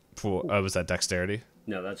 Was that dexterity?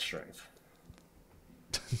 No, that's strength.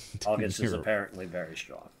 August is apparently very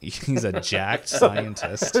strong. He's a jacked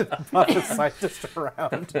scientist. Toughest scientist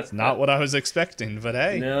around. It's not what I was expecting, but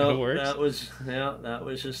hey, it No, works. that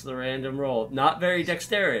was just the random roll. Not very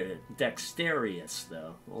dexterous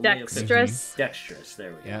though. Only a 50. Dexterous. Dexterous.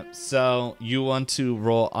 There we go. Yeah. So you want to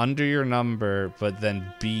roll under your number, but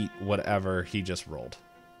then beat whatever he just rolled.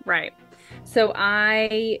 Right. So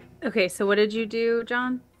okay, so what did you do,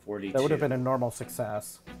 John? 42. That would have been a normal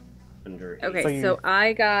success. Under 80. Okay, so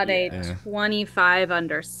I got a Yeah. 25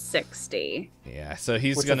 under 60. Yeah. So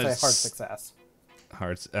he's Which gonna is a hard success.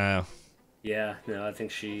 Hearts. Yeah, no, I think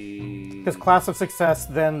she. Because class of success,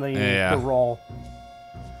 then the roll.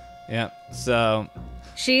 Yeah. So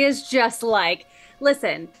She is just like,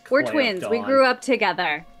 listen, we're Clay twins. of We dawn. grew up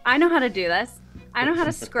together. I know how to do this. I know how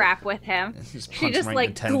to scrap with him. Just She punch just right in like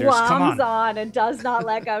the tenders. Come gloms on and does not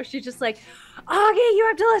let go. She's just like, Augie, you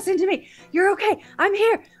have to listen to me. You're okay. I'm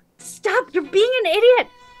here. Stop. You're being an idiot.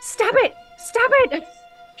 Stop it. Stop it.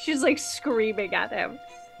 She's like screaming at him.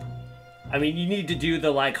 I mean, you need to do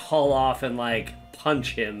the like haul off and like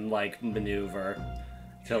punch him like maneuver.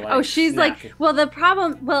 To, like, Oh, she's snap like, him.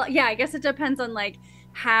 well, yeah, I guess it depends on like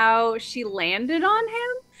how she landed on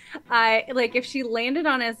him. If she landed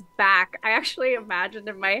on his back, I actually imagined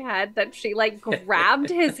in my head that she like grabbed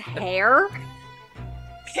his hair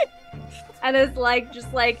and is like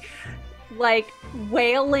just like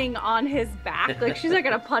wailing on his back. Like she's not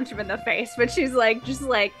gonna punch him in the face, but she's like just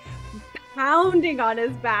like pounding on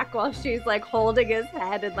his back while she's like holding his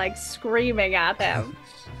head and like screaming at him.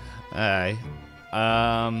 Aye.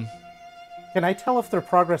 Can I tell if their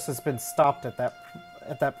progress has been stopped at that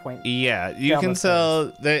point? Yeah, you Down can the stairs.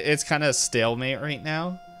 tell that it's kind of stalemate right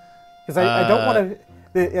now. Because I don't want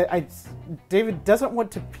to. David doesn't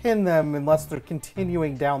want to pin them unless they're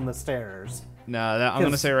continuing down the stairs. No, I'm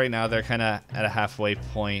gonna say right now they're kind of at a halfway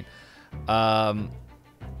point.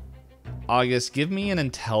 August, give me an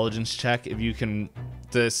intelligence check if you can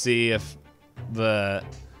to see if the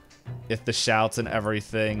shouts and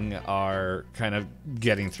everything are kind of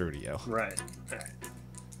getting through to you. Right. All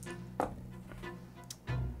right.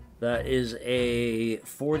 That is a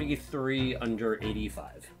 43 under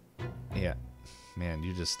 85. Yeah. Man,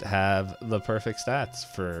 you just have the perfect stats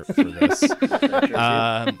for this.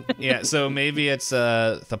 Yeah, so maybe it's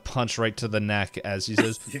the punch right to the neck as he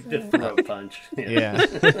says, The throat punch. yeah.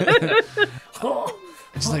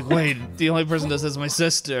 It's like, wait, the only person that does this is my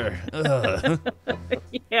sister. Ugh.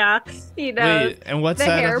 Yeah, he knows. Wait, and what's The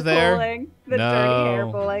that hair up there? pulling. The dirty hair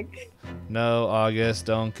No. pulling. No, August,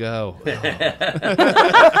 don't go.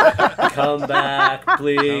 Come back,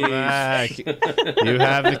 please. Come back. You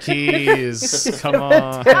have the keys. Come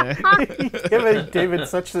on. Giving David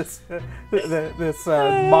such this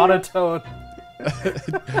monotone.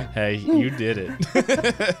 Hey, you did it.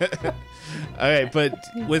 All right, but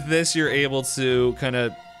with this, you're able to kind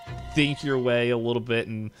of think your way a little bit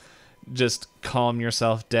and just calm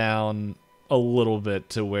yourself down a little bit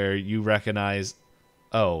to where you recognize,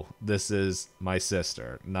 oh, this is my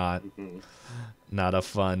sister, not a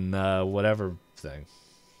fun whatever thing.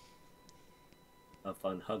 a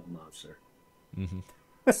fun hug monster.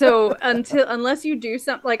 So unless you do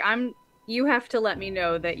something, like you have to let me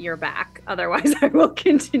know that you're back. Otherwise, I will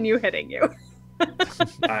continue hitting you.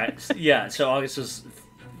 All right, yeah. So August is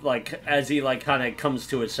like, as he like kind of comes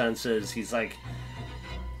to his senses, he's like,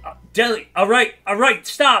 "Deli, all right,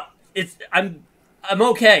 stop. I'm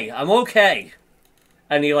okay. I'm okay."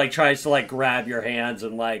 And he like tries to like grab your hands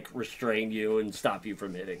and like restrain you and stop you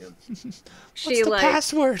from hitting him. She What's the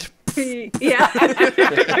password? Yeah.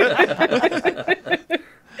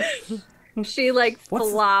 She like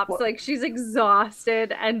flops, like she's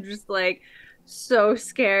exhausted and just like so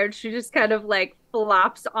scared. She just kind of like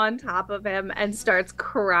flops on top of him and starts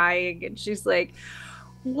crying. And she's like,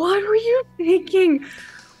 "What were you thinking?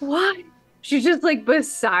 What?" She's just like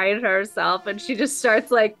beside herself and she just starts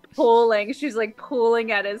like pulling. She's like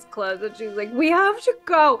pulling at his clothes and she's like, "We have to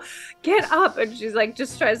go. Get up." And she's like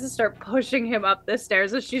just tries to start pushing him up the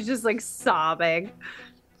stairs and she's just like sobbing.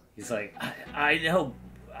 He's like, I know,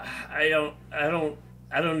 I don't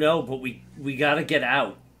know, but we gotta get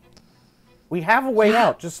out. We have a way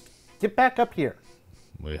out. Just get back up here.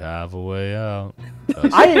 We have a way out.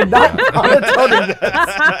 I am not connotating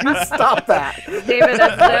this. You stop that. David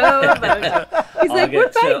has no emotion. He's like,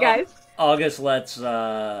 "We're fine, guys." August lets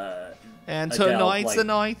And Adele, tonight's like, the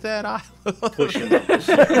night that I push him up the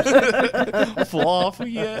stairs. fall for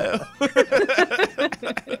you.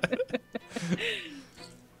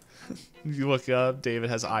 You look up,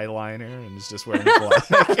 David has eyeliner and is just wearing black.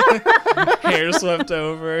 Hair swept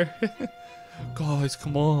over. Guys,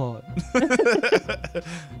 come on.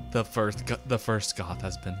 The first goth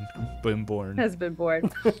has been born. Has been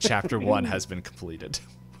born. Chapter 1 has been completed.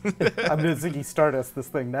 I'm gonna Ziggy Stardust this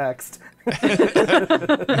thing next.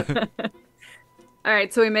 All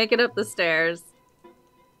right, so we make it up the stairs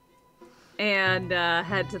and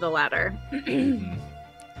head to the ladder.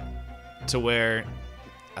 To where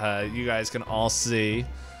you guys can all see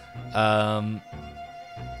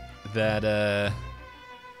that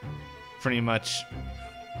pretty much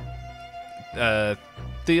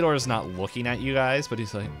Theodore's not looking at you guys, but he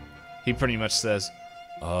pretty much says,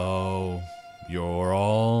 "Oh, you're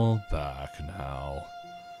all back now.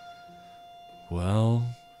 Well,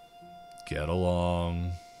 get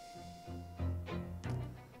along."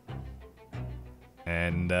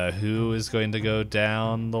 And who is going to go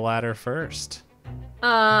down the ladder first?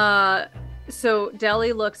 So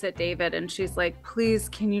Deli looks at David and she's like, "Please,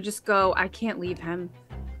 can you just go? I can't leave him."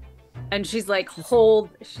 And she's like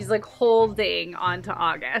holding onto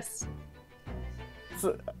August.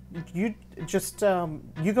 So you just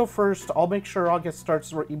you go first. I'll make sure August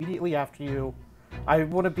starts immediately after you. I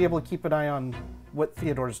want to be able to keep an eye on what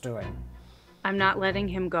Theodore's doing. I'm not letting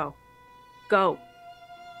him go. Go.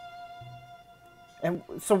 And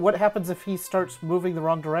so what happens if he starts moving the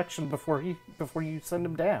wrong direction before you send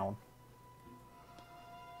him down?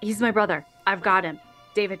 He's my brother. I've got him.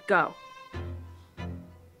 David, go.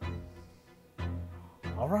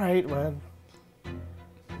 All right, then.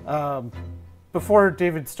 Before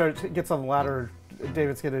David gets on the ladder,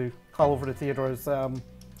 David's gonna call over to Theodore's.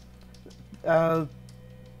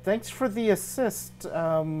 Thanks for the assist.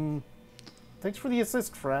 Thanks for the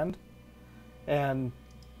assist, friend. And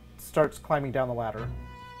starts climbing down the ladder.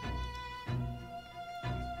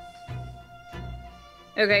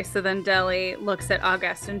 Okay, so then Deli looks at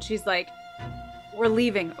August and she's like, "We're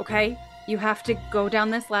leaving, okay? You have to go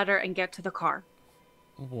down this ladder and get to the car."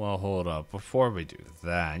 Well, hold up. Before we do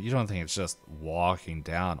that, you don't think it's just walking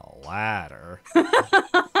down a ladder?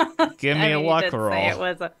 Give me a luck roll. Say it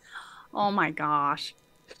was a... Oh my gosh.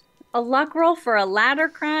 A luck roll for a ladder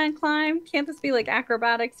climb? Can't this be like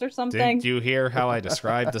acrobatics or something? Didn't you hear how I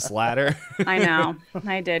described this ladder? I know.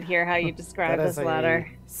 I did hear how you described this ladder.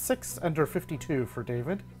 6 under 52 for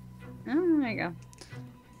David. Oh, there you go.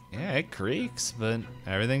 Yeah, it creaks, but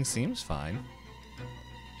everything seems fine.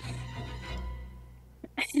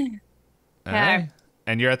 Okay.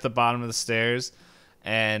 And you're at the bottom of the stairs,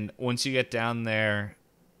 and once you get down there,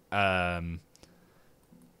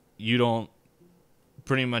 you don't...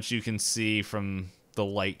 Pretty much you can see from the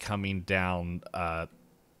light coming down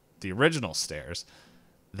the original stairs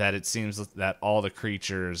that it seems that all the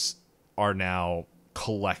creatures are now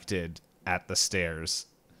collected at the stairs.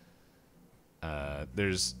 At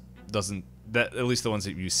least the ones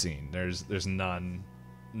that you've seen. There's none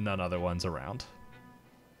other ones around.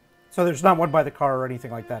 So there's not one by the car or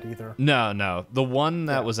anything like that either. No. The one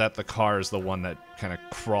that was at the car is the one that kind of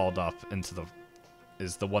crawled up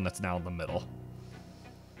is the one that's now in the middle.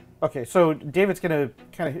 Okay, so David's gonna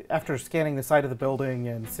kind of, after scanning the side of the building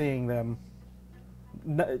and seeing them,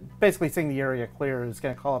 basically seeing the area clear, is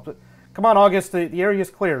gonna call up, "Come on, August, the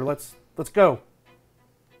area's clear. Let's go."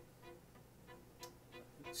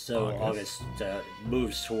 So August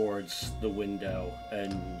moves towards the window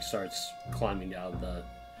and starts climbing down the.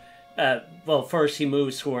 Well, first he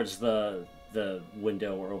moves towards the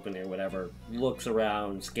window or opening or whatever, looks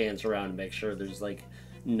around, scans around, to make sure there's like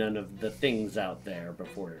none of the things out there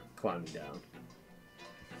before climbing down.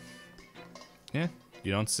 Yeah,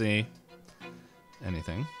 you don't see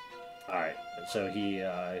anything. All right, so he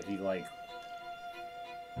like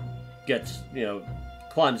gets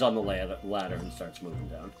climbs on the ladder and starts moving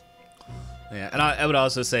down. Yeah, and I would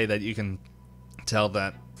also say that you can tell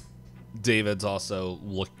that David's also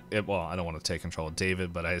well, I don't want to take control of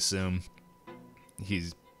David, but I assume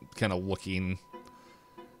he's kind of looking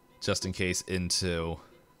just in case into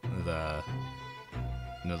the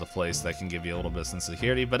the place that can give you a little bit of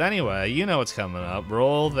security. But anyway, you know what's coming up.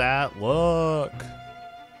 Roll that look.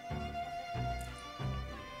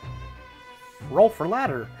 Roll for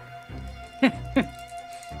ladder.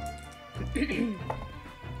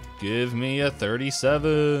 Give me a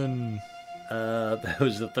 37. That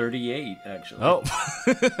was a 38, actually. Oh.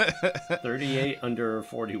 38 under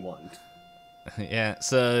 41. Yeah,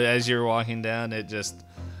 so as you're walking down, it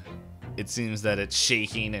seems that it's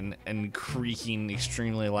shaking and creaking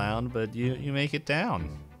extremely loud, but you make it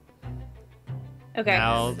down. Okay.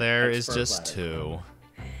 Now there is Expert just ladder. 2.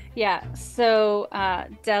 Yeah, so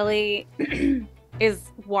Deli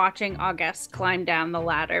is watching August climb down the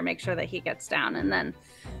ladder, make sure that he gets down, and then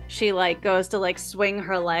she goes to swing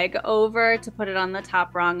her leg over to put it on the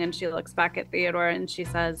top rung, and she looks back at Theodore and she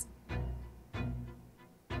says,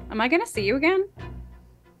 "Am I gonna see you again?"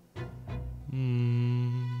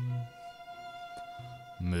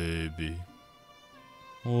 Maybe.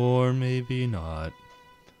 Or maybe not.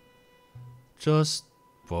 Just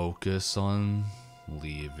focus on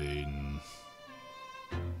leaving.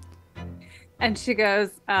 And she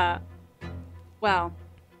goes, well,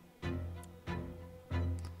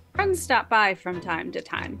 friends stop by from time to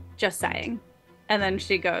time, just saying. And then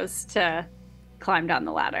she goes to climb down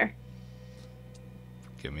the ladder.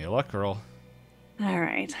 Give me a luck roll. All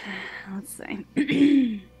right, let's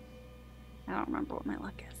see. I don't remember what my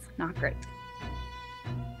luck is. Not great.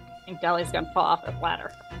 I think Deli's gonna fall off the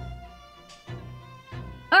ladder.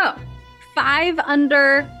 Oh, 5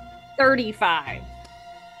 under 35.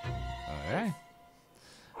 Okay.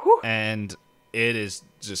 Whew. And it is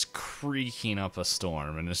just creaking up a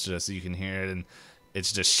storm, and it's just, you can hear it, and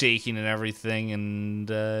it's just shaking and everything, and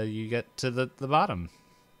you get to the bottom.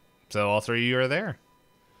 So all 3 of you are there.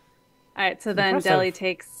 All right, so then Impressive. Deli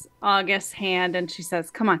takes August's hand and she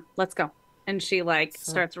says, "Come on, let's go." And she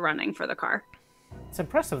starts running for the car. It's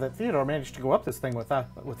impressive that Theodore managed to go up this thing with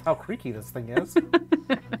how creaky this thing is.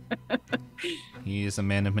 He is a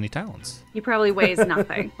man of many talents. He probably weighs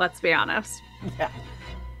nothing, let's be honest. Yeah.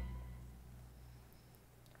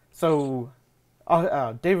 So,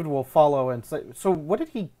 David will follow and say, "So what did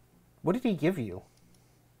he give you?"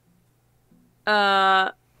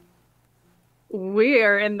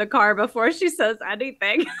 We're in the car before she says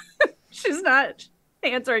anything. She's not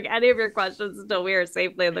answering any of your questions until we are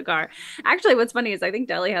safely in the car. Actually, what's funny is I think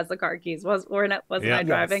Deli has the car keys. Wasn't I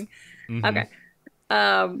driving? Mm-hmm. Okay.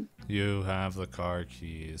 You have the car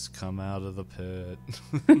keys. Come out of the pit.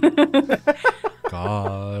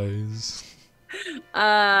 Guys.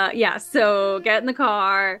 Yeah, so get in the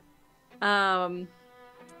car, lock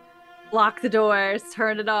the doors,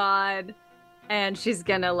 turn it on, and she's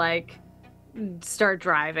gonna start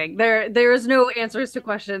driving. There is no answers to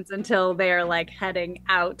questions until they are heading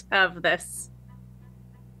out of this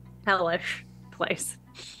hellish place.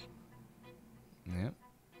 Yep.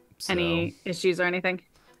 So Any issues or anything?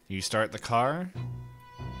 you start the car,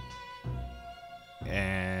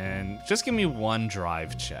 and just give me one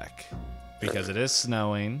drive check, because it is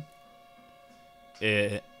snowing.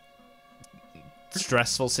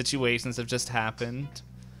 Stressful situations have just happened.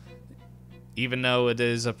 Even though it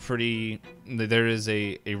is there is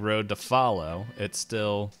a road to follow, it's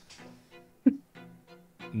still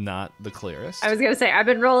not the clearest. I was gonna say I've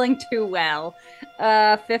been rolling too well.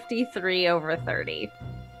 53 over 30.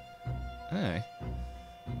 Okay.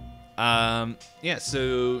 Yeah,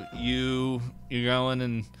 so you're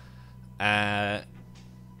going, and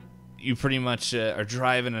you pretty much are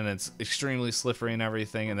driving, and it's extremely slippery and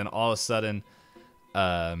everything, and then all of a sudden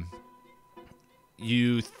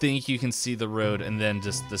you think you can see the road, and then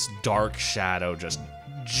just this dark shadow just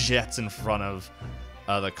jets in front of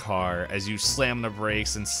the car as you slam the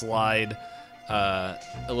brakes and slide a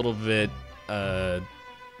little bit, and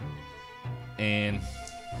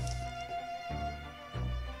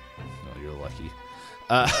oh, you're lucky.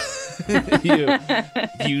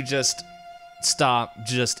 You just stop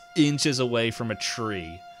just inches away from a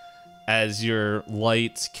tree as your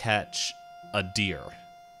lights catch a deer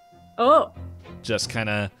Oh. just kind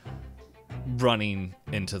of running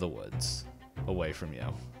into the woods away from you.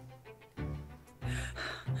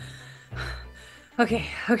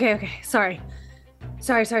 Okay. Sorry.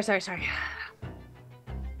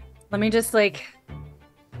 Let me just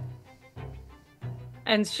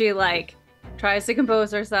and she tries to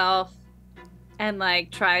compose herself and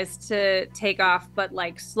tries to take off, but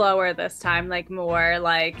slower this time,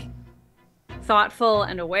 more thoughtful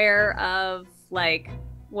and aware of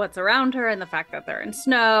what's around her and the fact that they're in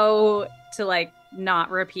snow to not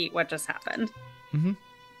repeat what just happened. Mm-hmm.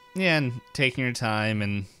 Yeah, and taking your time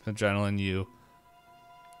and adrenaline, you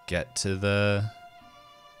get to the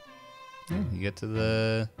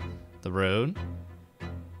road,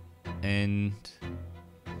 and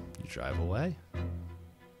you drive away.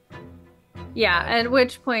 Yeah, at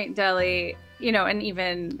which point Deli, and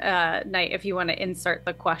even Nite, if you want to insert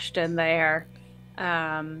the question there,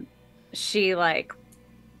 she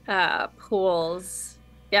pulls.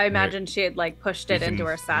 Yeah, I imagine she had pushed it into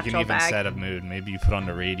her satchel You can even bag. set a mood. Maybe you put on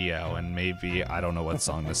the radio, and maybe I don't know what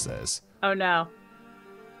song this is. Oh no.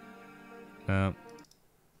 I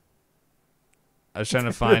was trying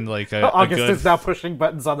to find August a good... is now pushing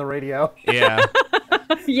buttons on the radio. Yeah.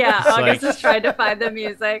 Yeah, It's August is trying to find the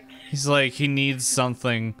music. He's he needs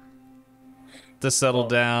something to settle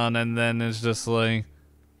down, and then it's just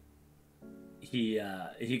he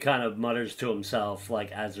kind of mutters to himself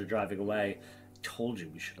as they're driving away. Told you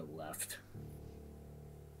we should have left.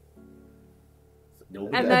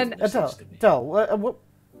 Nobody And then- listens to me. Del,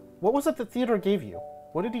 what was it that Theodore gave you?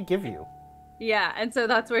 What did he give you? Yeah, and so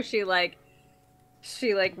that's where she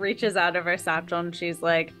reaches out of her satchel and she's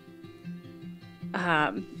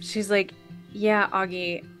yeah,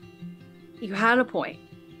 Augie, you had a point.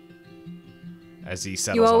 as he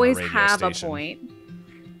settles You always on the radio have station. a point.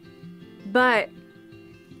 But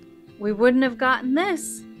we wouldn't have gotten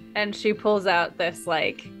this. And she pulls out this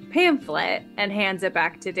pamphlet and hands it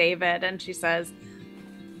back to David, and she says,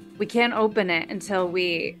 we can't open it until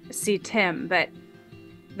we see Tim, but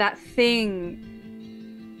that thing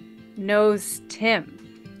knows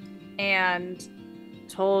Tim and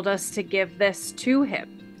told us to give this to him.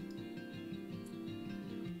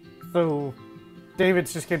 So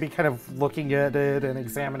David's just going to be kind of looking at it and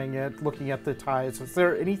examining it, looking at the ties. Is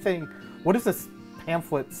there anything... What does this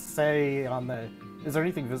pamphlet say on the... Is there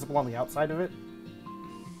anything visible on the outside of it?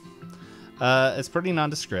 It's pretty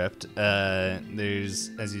nondescript. There's,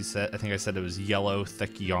 as you said, I think I said it was yellow,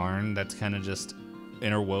 thick yarn that's kind of just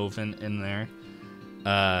interwoven in there.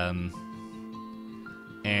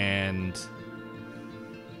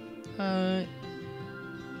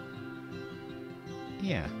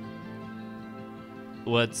 Yeah.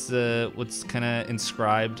 What's kind of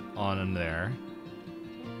inscribed on there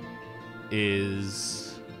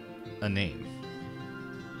is a name.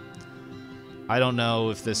 I don't know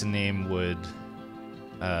if this name would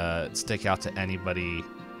stick out to anybody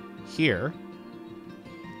here,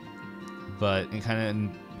 but in kind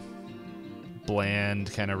of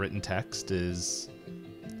bland, kind of written text is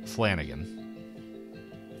Flanagan.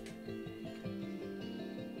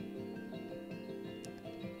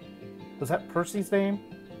 Was that Percy's name?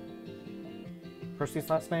 Percy's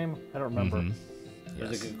last name? I don't remember. Mhm.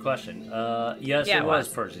 That's Yes. a good question. Yes, Yeah, it it was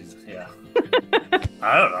was. Percy's. Yeah.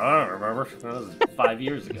 I don't remember. That was 5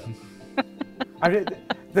 years ago. I knew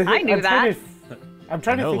I'm that. I'm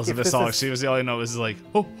trying to think if Elizabeth this Song. is, She was the only know was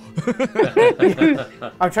oh.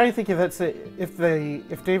 I'm trying to think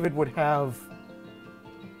if David would have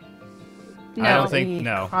No. I don't think any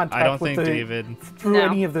no. I contact don't with think the- David. through No.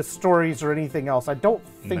 any of the stories or anything else. I don't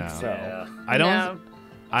think No. so. Yeah. I don't. No.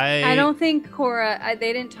 I I don't think Cora.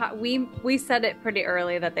 They didn't talk. We said it pretty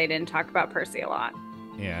early that they didn't talk about Percy a lot.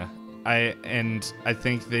 Yeah. I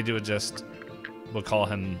think they do just we'll call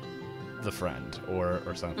him the friend or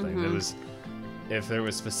something. Mhm. It was if there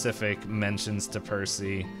was specific mentions to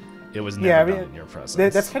Percy, it was never Yeah, I done mean, in your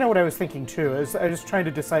presence. That's kind of what I was thinking too. I was trying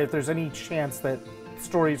to decide if there's any chance that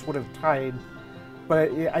stories would have tied,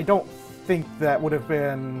 but I don't think that would have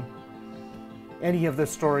been any of the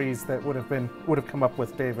stories that would have come up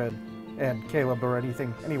with David and Caleb or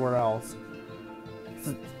anything anywhere else.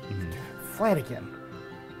 Flanagan,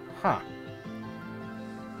 huh?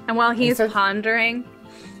 And while he's said- pondering,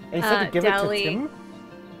 And he said to give Deli- it to Tim.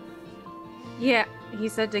 yeah, he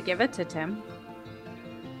said to give it to Tim.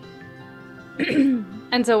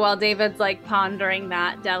 And so while David's pondering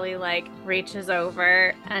that, Deli reaches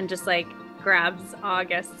over and just grabs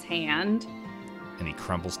August's hand. And he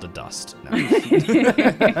crumbles to dust. No.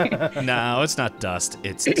 No, it's not dust.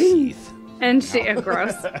 It's teeth. And she,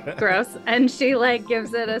 gross, gross. And she like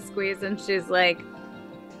gives it a squeeze and she's like,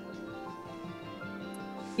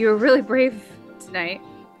 you were really brave tonight.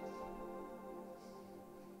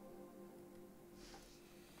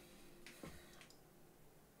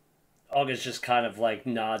 August just kind of like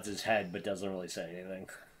nods his head but doesn't really say anything.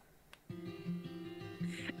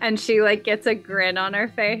 And she like gets a grin on her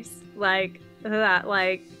face, like that,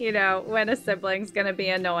 like, you know, when a sibling's gonna be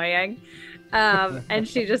annoying. And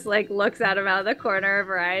she just like looks at him out of the corner of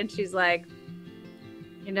her eye and she's like,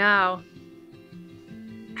 you know,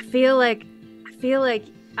 I feel like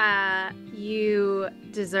you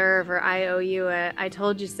deserve, or I owe you a I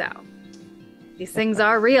told you so. These things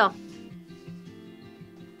are real.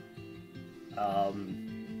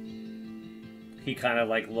 He kind of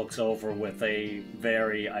like looks over with a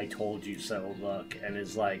very I told you so look and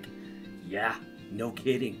is like, yeah, no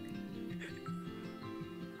kidding.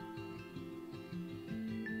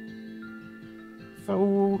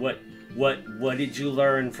 So what did you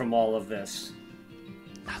learn from all of this?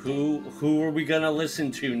 Who are we gonna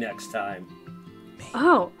listen to next time?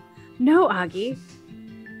 Oh, no, Augie.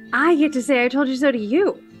 I get to say I told you so to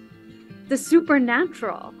you. The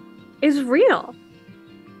supernatural is real.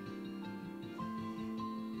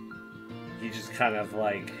 He just kind of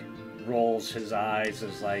like rolls his eyes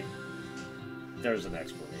as like, there's an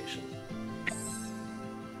explanation.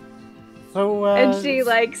 So And she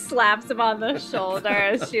like slaps him on the shoulder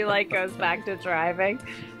as she like goes back to driving.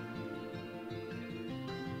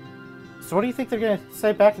 So what do you think they're gonna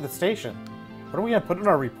say back at the station? What are we gonna put in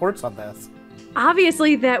our reports on this?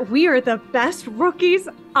 Obviously that we are the best rookies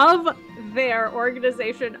of their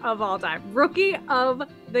organization of all time. Rookie of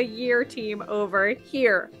the year team over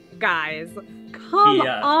here, guys. Come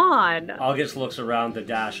on. August looks around the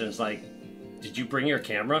dash and is like, did you bring your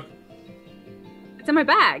camera? It's in my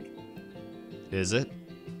bag. Is it?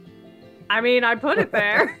 I mean, I put it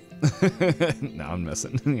there. No, I'm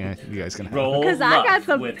missing. Yeah, you guys can have Roll 'Cause I got luck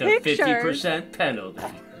some with pictures. a 50% penalty.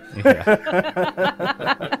 it.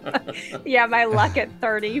 Yeah. Yeah, my luck at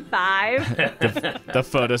 35. The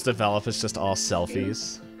photos develop as just all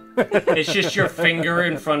selfies. It's just your finger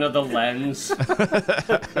in front of the lens.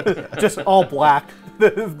 Just all black,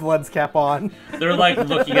 the lens cap on. They're like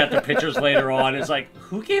looking at the pictures later on. It's like,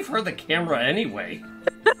 who gave her the camera anyway?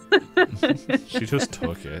 She just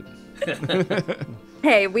took it.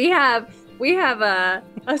 Hey, we have a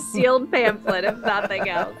sealed pamphlet, if nothing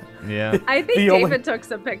else. Yeah. I think The David only- took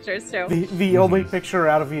some pictures too. The only picture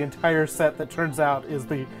out of the entire set that turns out is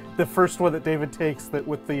the first one that David takes that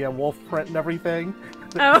with the wolf print and everything.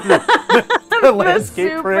 Oh, The the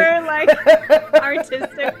landscape super print. like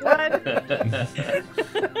artistic one.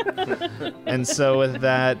 And so with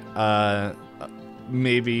that,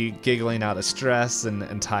 maybe giggling out of stress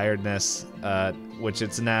and tiredness, which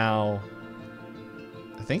it's now,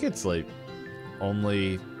 I think it's like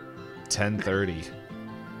only 10:30.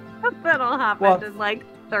 That all happened in like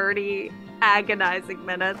 30 agonizing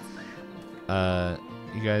minutes.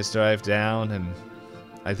 You guys drive down, and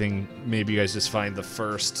I think maybe you guys just find the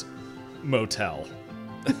first motel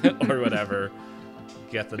or whatever.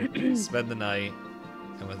 Spend the night,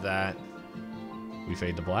 and with that, we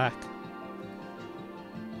fade to black.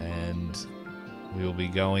 And we will be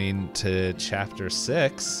going to chapter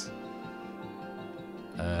 6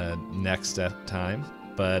 next time.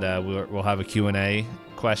 But we'll have a Q&A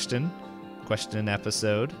question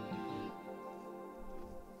episode.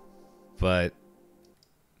 But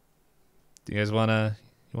do you guys want a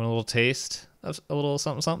little taste of a little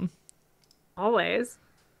something? Always.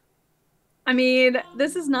 I mean,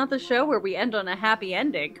 this is not the show where we end on a happy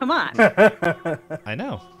ending. Come on. I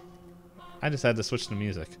know. I just had to switch to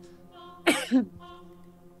music.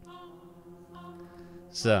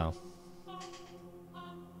 So,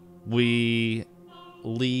 we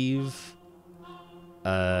leave.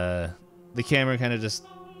 The camera kind of just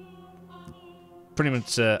pretty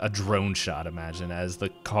much a drone shot, imagine, as the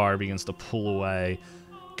car begins to pull away,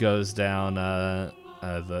 goes down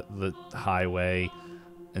the highway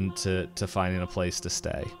into finding a place to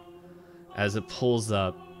stay. As it pulls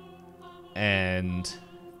up and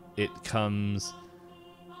it comes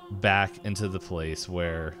back into the place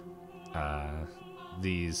where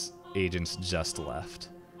these agents just left.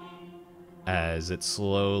 As it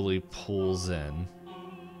slowly pulls in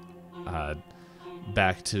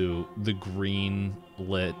back to the green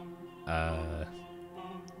lit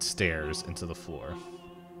stairs into the floor.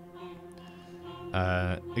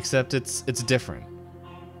 Except it's different.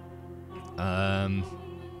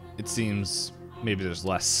 It seems maybe there's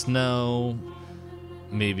less snow.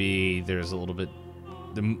 Maybe there's a little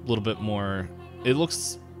bit more. It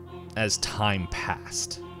looks as time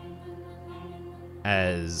passed.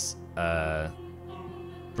 as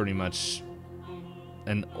pretty much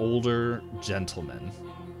an older gentleman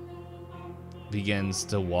begins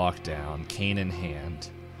to walk down, cane in hand.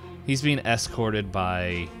 He's being escorted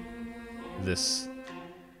by this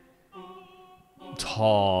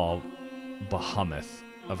tall behemoth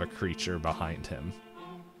of a creature behind him.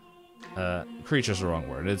 Creature's the wrong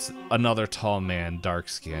word. It's another tall man, dark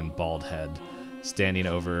skin, bald head, standing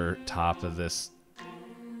over top of this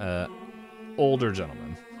older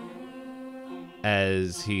gentleman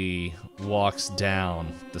as he walks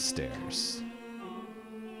down the stairs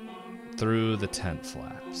through the tent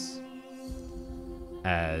flaps,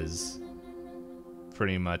 as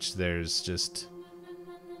pretty much there's just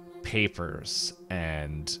papers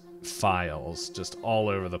and files just all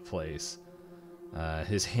over the place.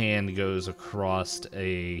 His hand goes across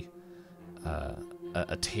a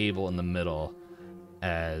table in the middle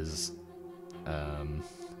as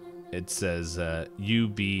it says,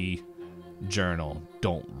 UB journal,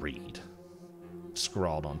 don't read,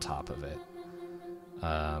 scrawled on top of it.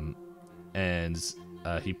 And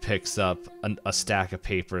he picks up a stack of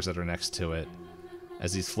papers that are next to it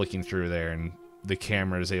as he's flicking through there, and the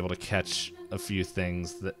camera is able to catch a few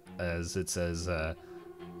things that, as it says,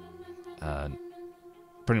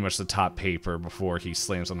 pretty much the top paper before he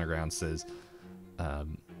slams on the ground says,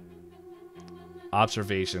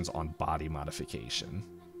 observations on body modification.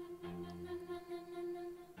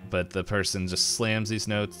 But the person just slams these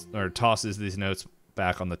notes, or tosses these notes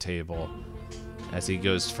back on the table as he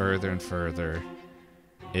goes further and further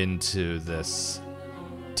into this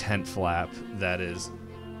tent flap that is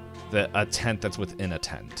a tent that's within a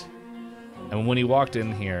tent. And when he walked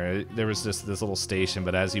in here, there was just this little station,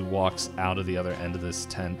 but as he walks out of the other end of this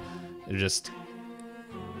tent, there's just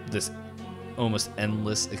this almost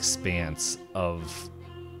endless expanse of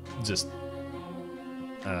just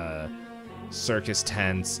circus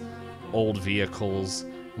tents, old vehicles.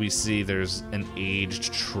 We see there's an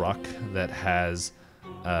aged truck that has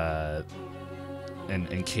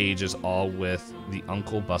and cages all with the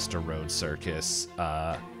Uncle Buster Road Circus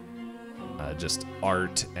just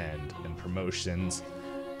art and promotions,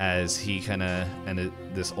 as he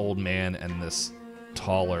this old man and this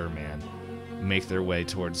taller man make their way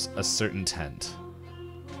towards a certain tent.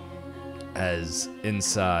 As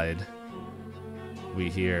inside we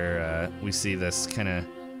see this kind of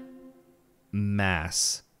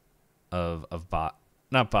mass of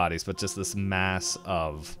not bodies, but just this mass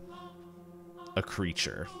of a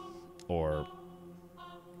creature, or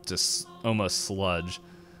just almost sludge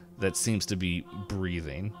that seems to be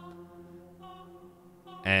breathing.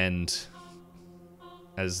 And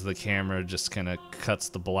as the camera just kind of cuts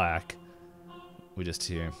to black, we just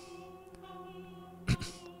hear,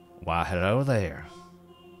 why, hello there,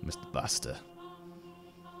 Mr. Buster.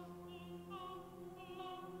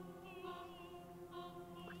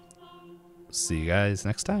 See you guys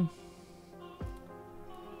next time.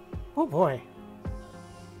 Oh boy.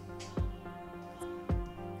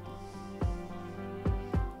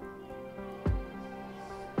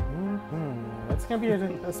 That's gonna be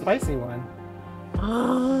a spicy one.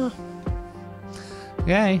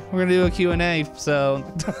 Okay, we're gonna do a Q&A, so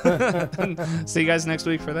see you guys next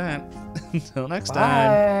week for that. Until next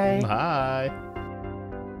time. Bye. Bye.